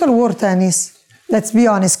a brutal war tennis. Let's be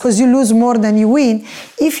honest, because you lose more than you win.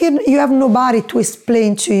 If you have nobody to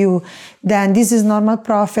explain to you, then this is normal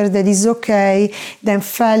profit, that is okay, then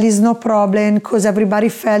fail is no problem, because everybody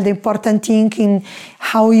failed. The important thing in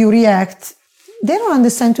how you react. They don't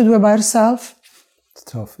understand to do it by yourself. It's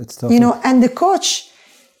tough. And the coach,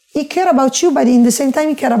 he care about you, but in the same time,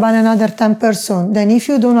 he care about another 10 person. Then if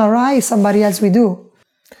you don't arrive, somebody else will do.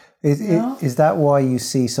 Is that why you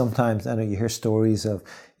see sometimes, I know you hear stories of,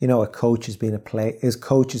 a coach has been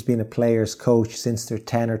a player's coach since they're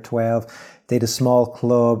 10 or 12. They had a small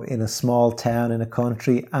club in a small town in a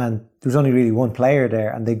country and there was only really one player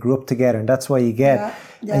there and they grew up together and that's why you get,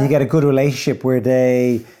 and you get a good relationship where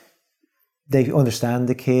they understand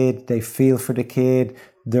the kid, they feel for the kid,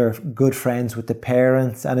 they're good friends with the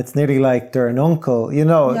parents and it's nearly like they're an uncle,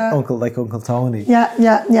 uncle like Uncle Tony. Yeah.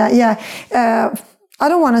 I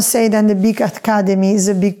don't want to say that the big academy is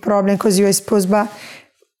a big problem because you're exposed, but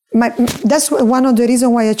that's one of the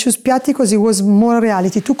reasons why I choose Piatti, because it was more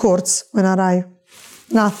reality. 2 courts when I arrived.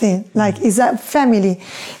 Nothing. Like, it's a family.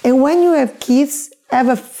 And when you have kids, have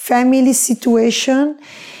a family situation,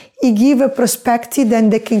 it gives a perspective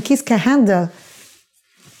that kids can handle.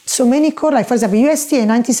 So many courts, like for example, USTA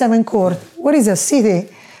 97 court. What is a city?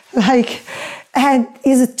 Like, and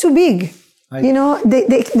it's too big.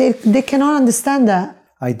 They cannot understand that.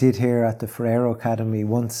 I did hear at the Ferrero Academy,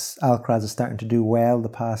 once Alcaraz is starting to do well the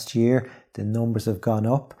past year, the numbers have gone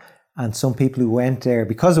up. And some people who went there,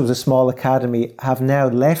 because it was a small academy, have now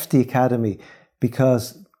left the academy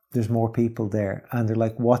because there's more people there. And they're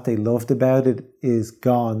like, what they loved about it is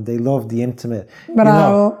gone. They love the intimate.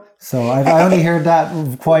 Bravo. So I've only heard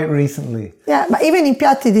that quite recently. Yeah, but even in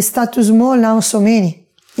Piatti, they start too small now, so many.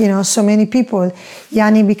 So many people.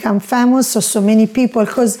 Yanni become famous, so many people.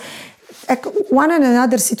 Because one and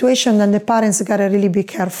another situation, then the parents got to really be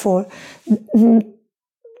careful.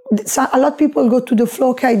 A lot of people go to the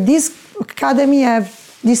floor, okay, this academy have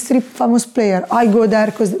these 3 famous players. I go there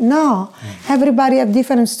because, no, everybody have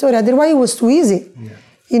different story. Otherwise, it was too easy.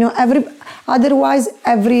 Otherwise,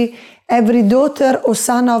 every daughter or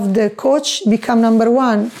son of the coach become number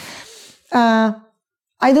 1.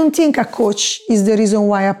 I don't think a coach is the reason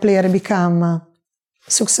why a player become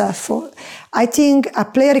successful. I think a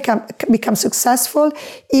player can become successful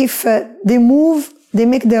if they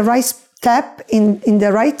make the right step in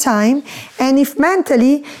the right time, and if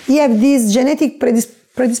mentally he have this genetic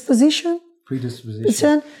predisposition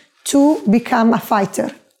to become a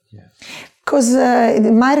fighter. Because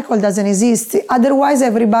the miracle doesn't exist. Otherwise,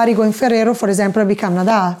 everybody going Ferrero, for example, become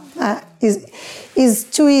Nadal. Is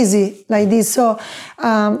too easy like this. So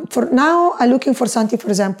for now, I'm looking for something, for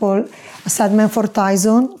example, a segment for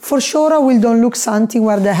Tyson. For sure, I will don't look something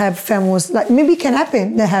where they have famous, like maybe can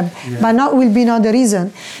happen, they have, but not will be not the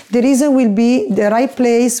reason. The reason will be the right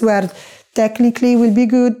place where technically will be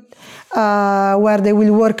good, where they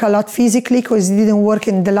will work a lot physically, because it didn't work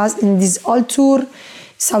in this whole tour.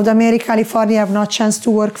 South America, California have no chance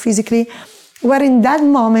to work physically. Where in that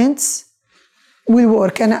moment will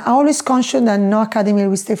work, and I'm always conscious that no academy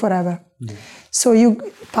will stay forever. Yeah. So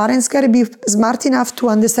parents gotta be smart enough to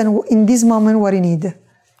understand in this moment what you need.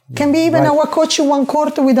 Can be even our coach in one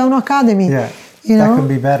quarter without no academy. Yeah, that can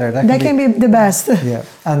be better. That can be the best. Yeah,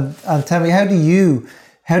 and tell me, how do you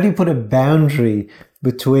put a boundary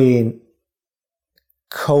between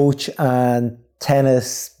coach and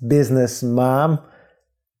tennis business mom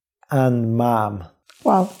and mom?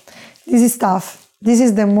 Wow, this is tough. This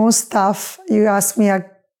is the most tough. You asked me a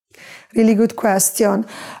really good question.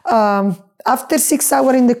 After 6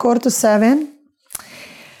 hours in the court to 7,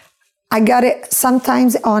 I got it.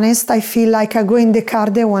 Sometimes, honest, I feel like I go in the car.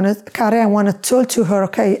 I want to talk to her.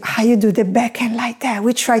 Okay, how you do the backhand like that?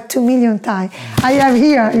 We tried 2 million times. I have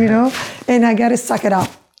here, and I gotta suck it up.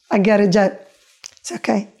 I gotta just. It's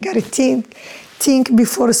okay. Gotta think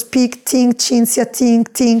before speak. Think, Cinzia.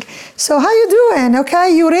 Think. So how you doing?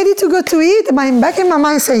 Okay, you ready to go to eat? Back in my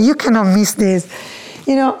mind saying you cannot miss this.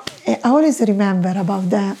 I always remember about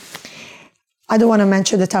that. I don't want to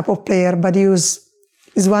mention the type of player, but he is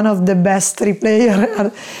one of the best 3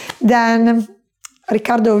 players. Then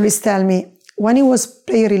Ricardo always tell me, when he was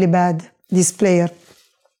playing really bad, this player,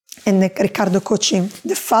 and Ricardo coached him,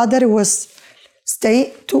 the father was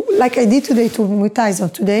stay to, like I did today with Tyson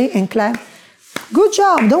today and clap. Good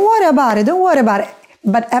job, don't worry about it.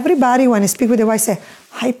 But everybody, when I speak with the wife, say,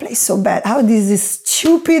 I play so bad. How this is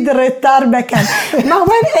stupid retard backhand.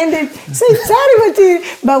 And they say it's terrible to you.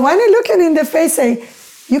 But when I look at in the face, say,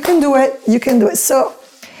 you can do it. So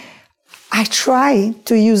I try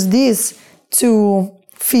to use this to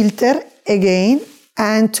filter again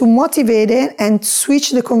and to motivate it and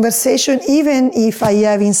switch the conversation, even if I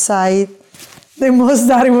have inside the most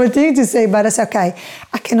horrible thing to say, but I say, okay,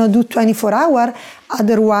 I cannot do 24 hours,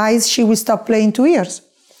 otherwise she will stop playing 2 years.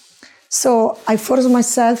 So I force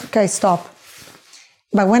myself, okay, stop.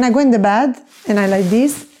 But when I go in the bed and I like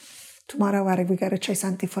this, tomorrow we gotta try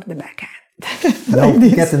something for the backhand.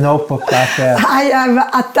 Get the notebook back there. I have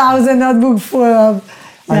 1,000 notebooks full of.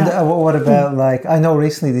 And what about, like, I know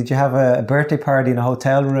recently, did you have a birthday party in a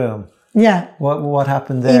hotel room? Yeah. What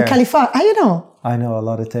happened there? In California. I know a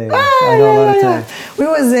lot of things. We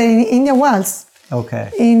was in Indian Wells. Okay.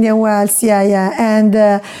 Indian Wells, yeah. And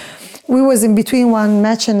we was in between one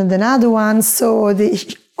match and another one. So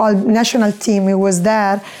the all national team, it was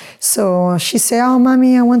there. So she said, oh,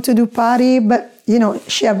 mommy, I want to do party. But,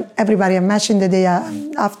 she have everybody a match in the day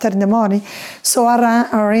after in the morning. So I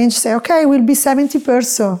arranged, say, okay, we'll be 70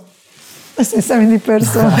 person. I said 70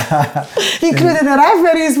 person. Including the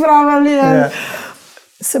referees probably.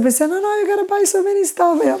 So we said, no, you gotta buy so many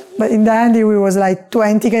stuff. Yeah. But in the end, we was like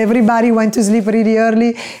 20. Everybody went to sleep really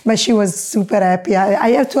early, but she was super happy.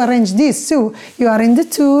 I have to arrange this too. You are in the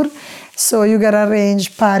tour, so you gotta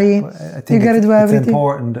arrange party. You gotta do everything. It's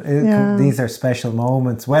important. These are special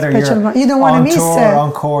moments. Whether you don't want to miss tour it. Or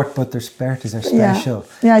on court, but their birthdays are special.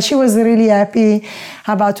 Yeah, she was really happy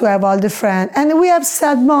about to have all the friends. And we have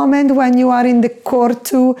sad moment when you are in the court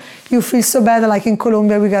too. You feel so bad. Like in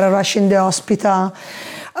Colombia, we gotta rush in the hospital.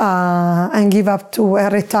 And give up to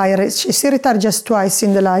retire. She retired just twice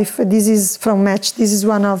in the life. This is from match. This is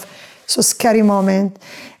one of so scary moment.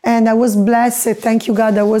 And I was blessed. Thank you,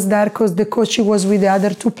 God, I was there because the coach was with the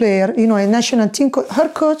other 2 players. A national team. Her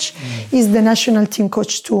coach is the national team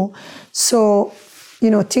coach too. So,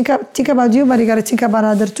 think about you, but you gotta think about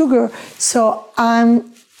other 2 girls. So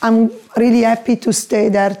I'm really happy to stay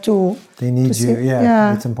there too. They need you.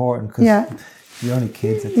 Yeah, it's important because you're only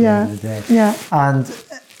kids at the end of the day. Yeah. And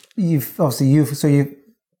you've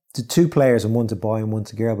the 2 players, and one's a boy and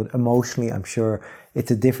one's a girl, but emotionally, I'm sure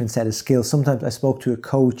it's a different set of skills. Sometimes I spoke to a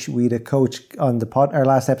coach. We had a coach on the our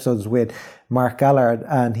last episode was with Mark Gallard,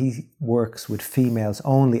 and he works with females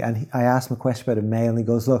only. And I asked him a question about a male, and he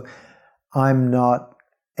goes, look, I'm not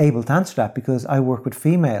able to answer that because I work with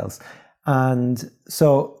females. And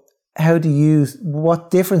so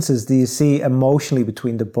what differences do you see emotionally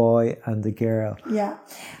between the boy and the girl? Yeah.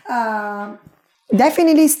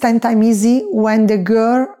 Definitely it's 10 times easy when the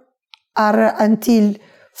girl are until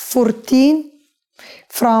 14.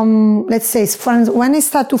 From, let's say, when it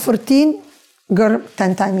start to 14, girl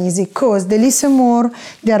 10 times easy, because they listen more,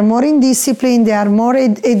 they are more in discipline, they are more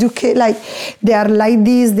educated, like they are like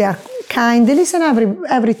this, they are kind, they listen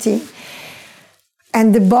everything.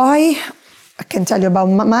 And the boy, I can tell you about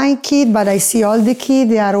my kid, but I see all the kids,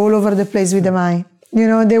 they are all over the place with the mind. You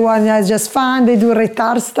know, they want just fun, they do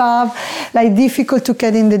retard stuff, like difficult to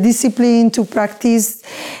get in the discipline, to practice.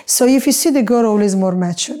 So if you see the girl always more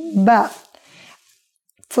mature. But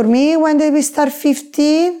for me, when they start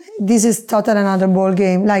 15, this is totally another ball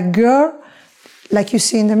game. Like girl, like you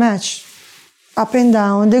see in the match, up and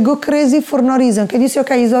down, they go crazy for no reason. Can you say,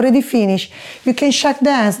 okay, it's already finished, you can shack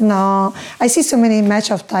dance? No. I see so many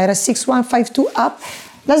matches of Tyra, 6-1, 5-2 up,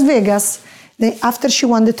 Las Vegas. Then after she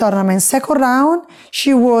won the tournament, second round,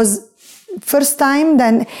 she was first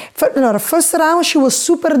round she was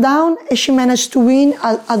super down and she managed to win.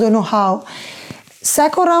 I don't know how.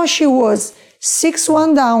 Second round she was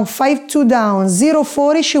 6-1 down, 5-2 down,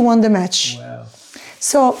 0-40, she won the match. Wow.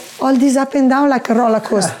 So all this up and down like a roller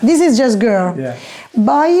coaster. This is just girl. Yeah.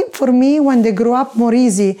 Boy, for me, when they grow up, more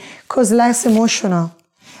easy, because less emotional.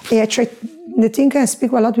 I try, the thing I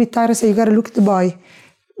speak a lot with Tyra, say you gotta look at the boy.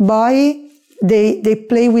 Boy, they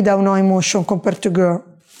play without no emotion compared to girl.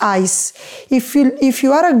 Ice. If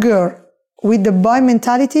you are a girl with the boy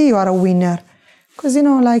mentality, you are a winner. Because, you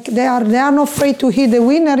know, like they are not afraid to hit the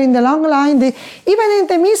winner in the long line. Even if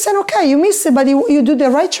they miss, and okay, you miss it, but you do the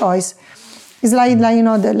right choice. It's like you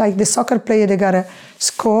know, like the soccer player, they gotta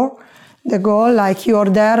score the goal, like you are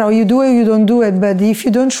there, or you do it, or you don't do it. But if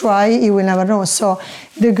you don't try, you will never know. So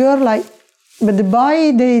the girl, but the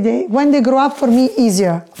boy, they when they grow up, for me,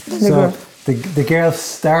 easier than the girl. The girls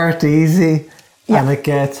start easy, and it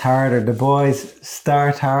gets harder. The boys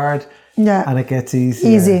start hard, and it gets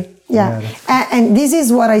easier. Easy. Yeah. And this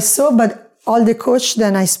is what I saw, but all the coach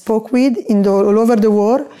that I spoke with all over the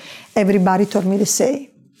world, everybody told me the same.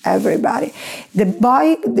 Everybody. The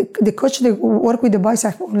boy, the coach that work with the boys,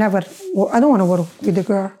 I don't want to work with the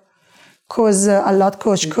girl.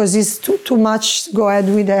 Because it's too much go ahead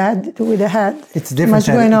with the head. It's a different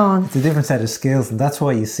set going on. It's a different set of skills, and that's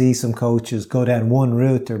why you see some coaches go down one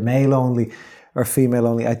route, or male only or female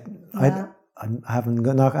only. I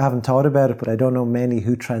haven't thought about it, but I don't know many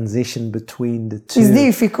who transition between the two.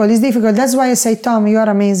 It's difficult. That's why I say, Tom, you are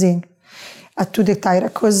amazing to the Tyra,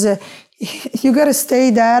 because you gotta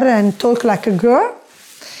stay there and talk like a girl,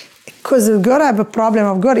 because a girl have a problem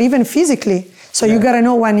of girl, even physically. So you gotta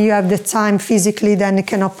know when you have the time physically, then you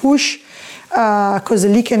cannot push, because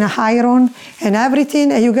leaking a iron and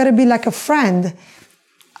everything, and you gotta be like a friend.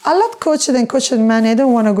 A lot coached man, I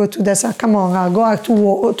don't want to go to this. Come on, I'll go out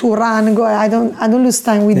to run. I don't lose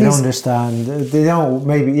time with this. They don't understand. They don't.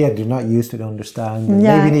 Maybe they're not used to it. Understand.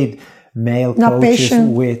 Yeah. Maybe need male coaches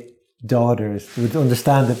with daughters would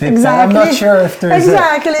understand the picture. Exactly. I'm not sure if there's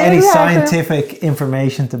any scientific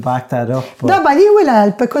information to back that up. But. No, but it will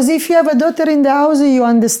help, because if you have a daughter in the house, you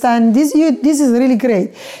understand this. This is really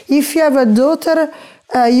great. If you have a daughter,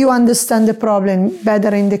 you understand the problem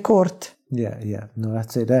better in the court. Yeah. No,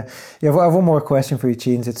 that's it. I have one more question for you,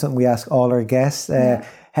 Cinzia. It's something we ask all our guests.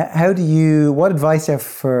 What advice you have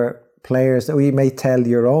for players that we may tell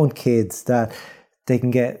your own kids that they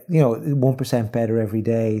can get, 1% better every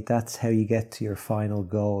day? That's how you get to your final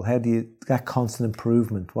goal. How do you, that constant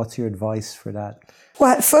improvement, what's your advice for that?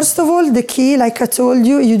 Well, first of all, the key, like I told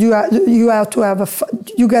you, you have to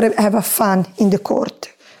you gotta have a fun in the court.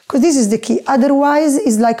 Because this is the key. Otherwise,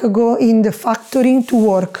 it's like go in the factory to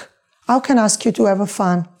work. How can I ask you to have a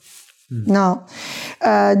fun? No.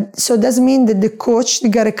 So that means that the coach, they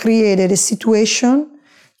got to create a situation.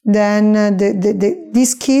 Then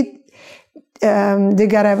this kid, they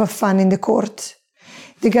got to have a fun in the court.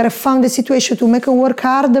 They got to find the situation to make him work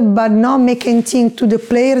hard, but not make anything to the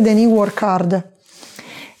player, then he work hard.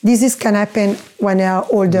 This can happen when they are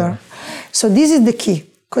older. So this is the key.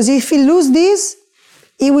 Because if he lose this,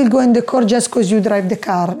 he will go in the court just because you drive the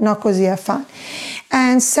car, not because he have fun.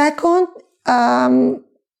 And second,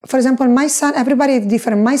 for example, my son, everybody is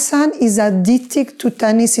different. My son is addicted to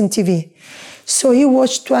tennis in TV. So he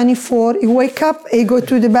watched 24, he wake up, he go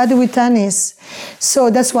to the bed with tennis. So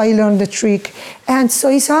that's why he learned the trick. And so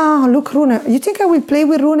he said, look, Rune, you think I will play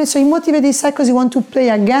with Rune? So he motivated his side because he want to play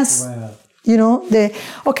against. Wow. He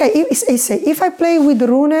say, if I play with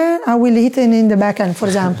Rune, I will hit him in the backhand, for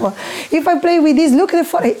example. If I play with this, look at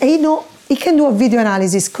he can do a video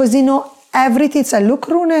analysis because he know everything. So look,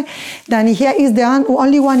 Rune, then here is the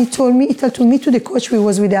only one he told me to the coach, we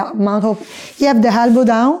was with the amount of, he have the elbow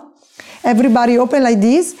down, everybody open like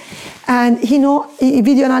this, and he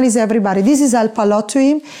video analyze everybody. This is help a lot to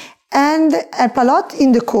him, and help a lot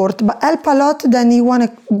in the court, but help a lot then he want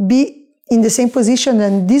to be in the same position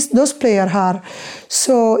than those players are.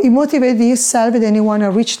 So he motivated himself and he want to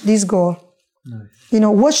reach this goal. Nice. You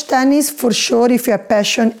know, watch tennis for sure if you have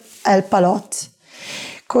passion, help a lot.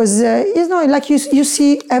 Because, you know, like you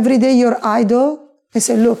see every day your idol, and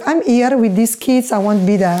say, look, I'm here with these kids, I want to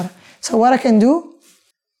be there. So what I can do?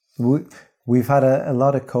 We've had a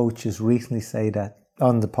lot of coaches recently say that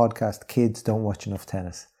on the podcast, kids don't watch enough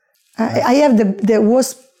tennis. I have the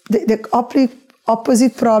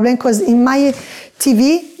opposite problem, because in my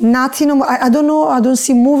TV, nothing, I don't know, I don't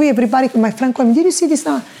see movie, everybody, my friend called me, did you see this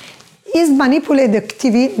now? Is manipulate the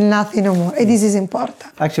TV, nothing no more. And this is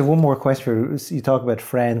important. Actually, one more question. You talk about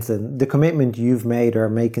friends and the commitment you've made or are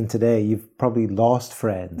making today. You've probably lost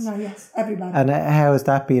friends. No, yes, everybody. And how has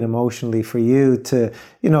that been emotionally for you to,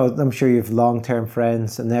 you know, I'm sure you've long-term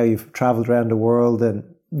friends and now you've traveled around the world and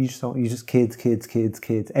you just kids.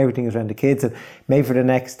 Everything is around the kids. And maybe for the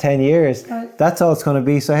next 10 years, that's all it's going to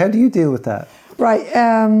be. So how do you deal with that? Right.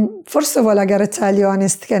 First of all, I got to tell you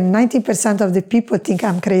honestly, 90% of the people think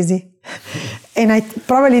I'm crazy. And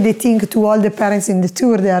they think to all the parents in the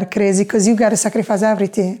tour they are crazy because you got to sacrifice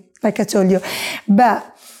everything, like I told you.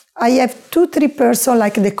 But I have 2-3 persons,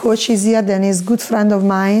 like the coach is here, then he's a good friend of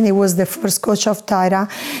mine. He was the first coach of Tyra.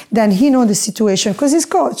 Then he know the situation because he's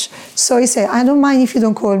coach. So he said, I don't mind if you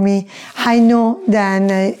don't call me. I know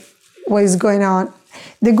then what is going on.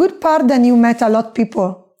 The good part, then you met a lot of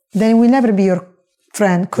people. Then will never be your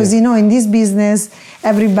friend because, you know, in this business,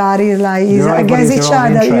 everybody like is against each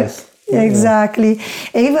other. Exactly.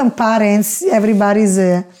 And even parents, everybody's...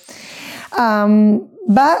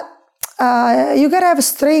 but you gotta have a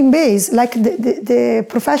strong base. Like the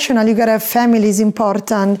professional, you gotta have family is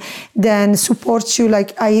important. Then supports you.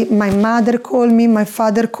 Like my mother called me, my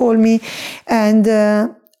father called me, and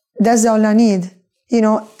that's all I need. You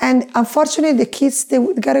know, and unfortunately, the kids, they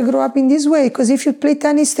gotta grow up in this way. Because if you play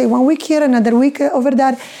tennis, stay 1 week here, another week over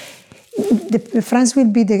there, the friends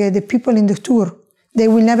will be the people in the tour. They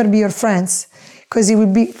will never be your friends. Because you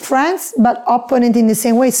will be friends, but opponent in the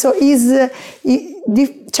same way. So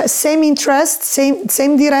same interest,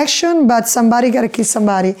 same direction, but somebody gotta kill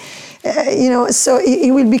somebody. You know, so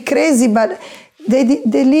it will be crazy, but they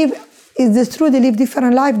live. It's the truth. They live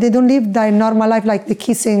different life. They don't live their normal life like the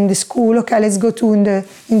kids in the school. Okay, let's go to in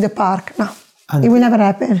the park. No, and it will never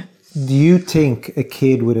happen. Do you think a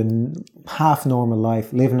kid with a half normal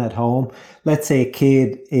life, living at home, let's say a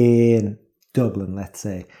kid in Dublin, let's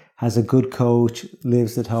say, has a good coach,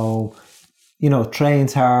 lives at home, you know,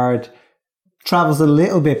 trains hard, travels a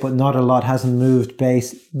little bit, but not a lot, hasn't moved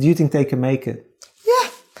base. Do you think they can make it? Yeah.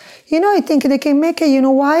 You know, I think they can make it. You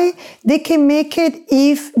know why? They can make it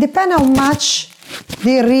depend how much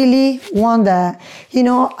they really want that. You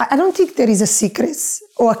know, I don't think there is a secret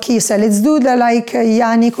or a key. So let's do that like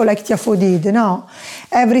Yannick or like Tiafoe did. No.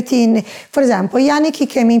 Everything. For example, Yannick, he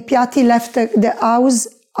came in Piatti, left the house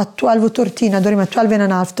at 12 or 13, I don't remember, 12 and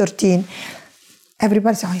a half, 13.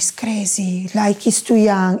 Everybody said, oh, he's crazy, like he's too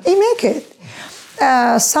young. He make it.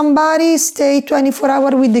 Somebody stay 24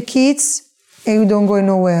 hours with the kids and you don't go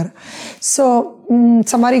nowhere. So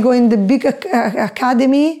somebody go in the big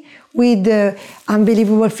academy with the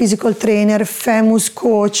unbelievable physical trainer, famous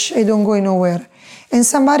coach, and don't go nowhere. And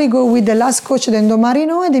somebody go with the last coach, then Don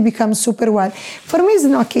Marino, and they become super well. For me, it's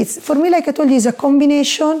not kids. For me, like I told you, it's a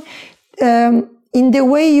combination in the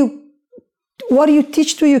way what you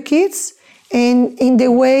teach to your kids and in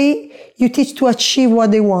the way you teach to achieve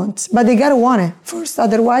what they want. But they gotta want it first,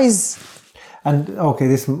 otherwise... And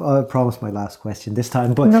okay, I promise my last question this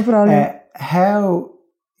time, but no problem. How,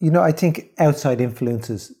 you know, I think outside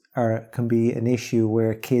influences can be an issue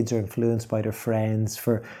where kids are influenced by their friends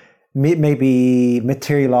for maybe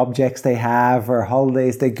material objects they have or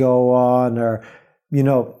holidays they go on or, you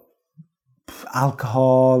know,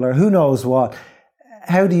 alcohol or who knows what.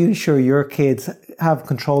 How do you ensure your kids have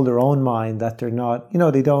control of their own mind, that they're not, you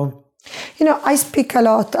know, they don't... You know, I speak a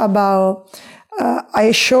lot about,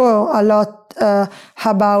 I show a lot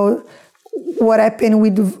about what happened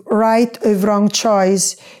with right or wrong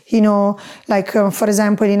choice. You know, like, for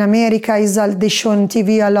example, in America, they show on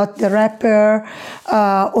TV a lot the rapper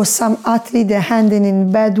or some athlete, they're handling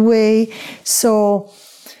in bad way. So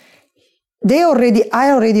I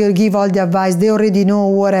already give all the advice. They already know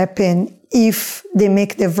what happened if they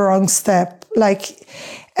make the wrong step.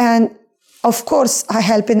 And of course, I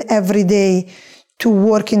help them every day to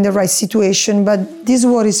work in the right situation, but this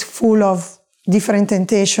world is full of different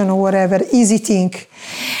temptation or whatever, easy thing.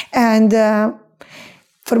 And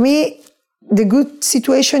for me, the good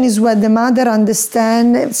situation is where the mother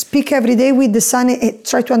understand, speak every day with the son,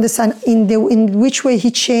 try to understand in which way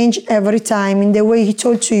he changed every time, in the way he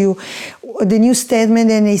told to you the new statement,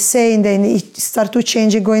 and he say, and then he start to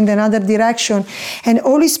change and go in another direction, and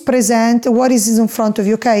always present what is in front of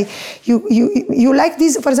you. Okay, you like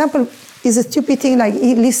this, for example, is a stupid thing like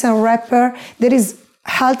listen rapper. There is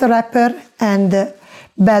health rapper and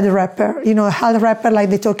bad rapper. You know, health rapper, like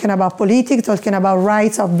they're talking about politics, talking about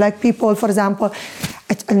rights of black people, for example.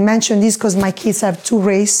 I mention this because my kids have two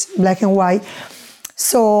race, black and white.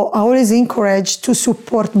 So I always encourage to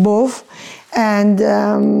support both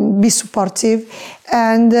and be supportive.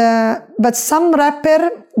 And but some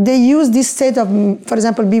rapper, they use this state of, for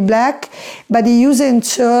example, be black, but they use it in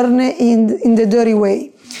turn in the dirty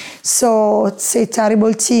way. So say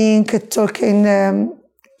terrible thing, talking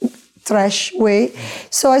trash way.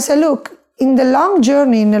 So I said, look, in the long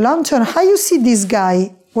journey, in the long term, how you see this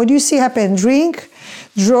guy? What do you see happen? Drink,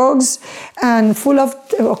 drugs, and full of,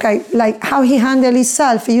 okay, like how he handle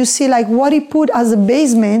himself. You see like what he put as a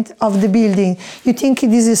basement of the building. You think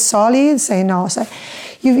this is solid? Say no. Say,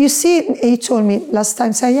 you see, he told me last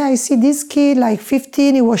time, say, yeah, I see this kid, like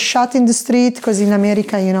 15, he was shot in the street, because in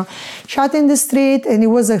America, you know, shot in the street, and he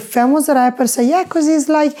was a famous rapper. Say, yeah, because he's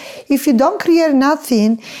like, if you don't create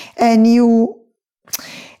nothing and your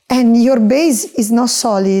base is not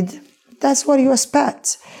solid, that's what you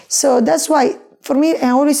expect. So that's why, for me, I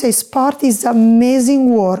always say sport is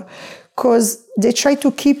amazing war, because they try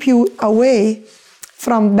to keep you away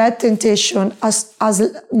from bad temptation as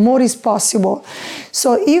more is possible.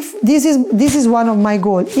 So if this is one of my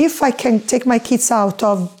goals. If I can take my kids out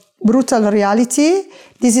of brutal reality,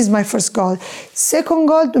 this is my first goal. Second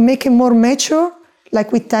goal, to make him more mature,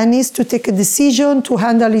 like with tennis, to take a decision, to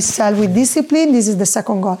handle himself with discipline. This is the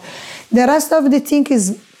second goal. The rest of the thing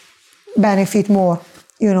is benefit more,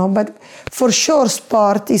 you know, but for sure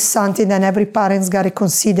sport is something that every parent's got to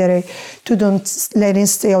consider, to don't let him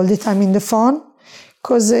stay all the time in the phone.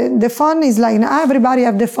 Because the phone is like, everybody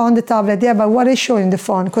have the phone, the tablet, yeah, but what they show in the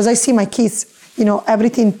phone? Because I see my kids, you know,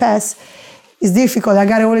 everything pass is difficult. I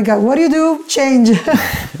gotta only go, what do you do? Change.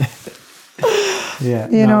 Yeah.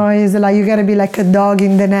 You know, it's like you gotta be like a dog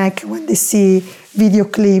in the neck when they see video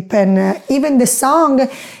clip. And even the song,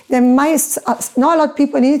 not a lot of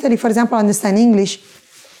people in Italy, for example, understand English.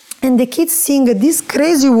 And the kids sing this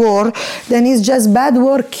crazy word, then it's just bad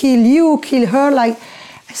word, kill you, kill her, like,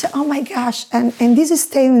 I said, oh my gosh, and this is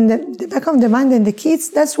staying in the back of the mind and the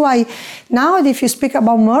kids. That's why now if you speak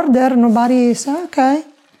about murder, nobody is, okay.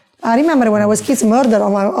 I remember when I was kids, murder,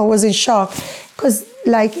 I was in shock. Because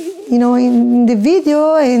like, you know, in the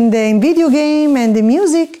video, in the video game and the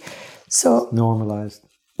music, so... Normalized.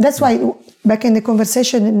 That's why back in the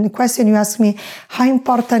conversation, in the question you asked me, how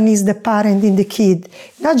important is the parent in the kid?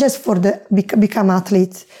 Not just for the become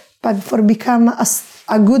athlete, but for become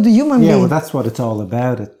a good human being. Yeah, well, that's what it's all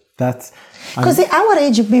about. Because at our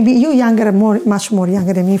age, maybe you younger, much more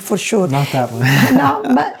younger than me, for sure. Not that one. No,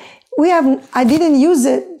 but I didn't use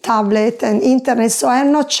a tablet and internet, so I had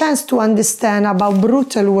no chance to understand how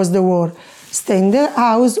brutal was the war. Stay in the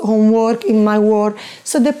house, homework, in my work.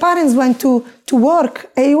 So the parents went to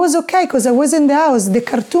work, and it was okay, because I was in the house, the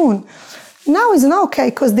cartoon. Now it's not okay,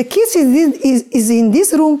 because the kids is in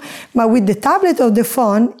this room, but with the tablet or the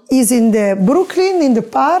phone, is in the Brooklyn, in the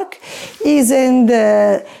park, is in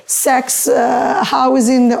the sex house,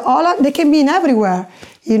 in the all. They can be in everywhere,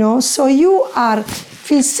 you know. So you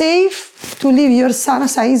feel safe to leave your son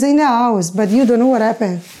aside. He's in the house, but you don't know what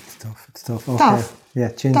happened. It's tough. Okay. Tough. Yeah,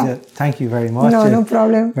 Cinzia, thank you very much. No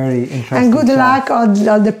problem. Very interesting. And good luck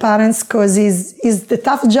all the parents, because is the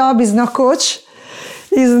tough job is not coach.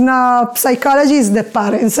 Is not psychology, is the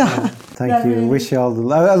parents. Thank you. Wish you all the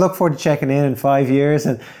luck. I look forward to checking in 5 years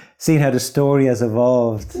and seeing how the story has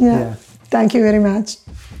evolved. Yeah. Thank you very much.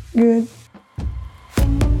 Good.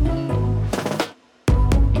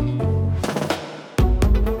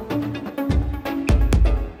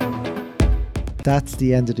 That's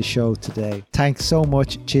the end of the show today. Thanks so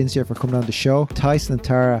much, Cinzia, for coming on the show. Tyson and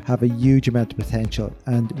Tara have a huge amount of potential,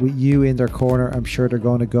 and with you in their corner, I'm sure they're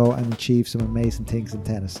going to go and achieve some amazing things in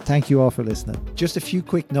tennis. Thank you all for listening. Just a few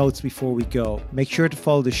quick notes before we go. Make sure to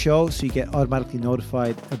follow the show so you get automatically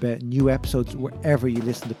notified about new episodes wherever you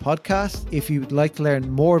listen to podcasts. If you'd like to learn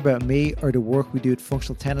more about me or the work we do at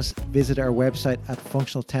Functional Tennis, visit our website at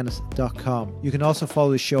functionaltennis.com. You can also follow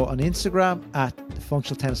the show on Instagram at the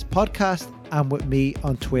Functional Tennis Podcast, and with me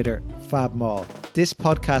on Twitter, FabMall. This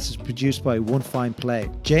podcast is produced by One Fine Play.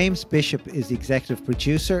 James Bishop is the executive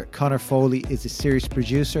producer. Connor Foley is the series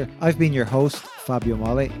producer. I've been your host, Fabio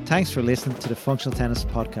Molle. Thanks for listening to the Functional Tennis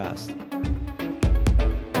Podcast.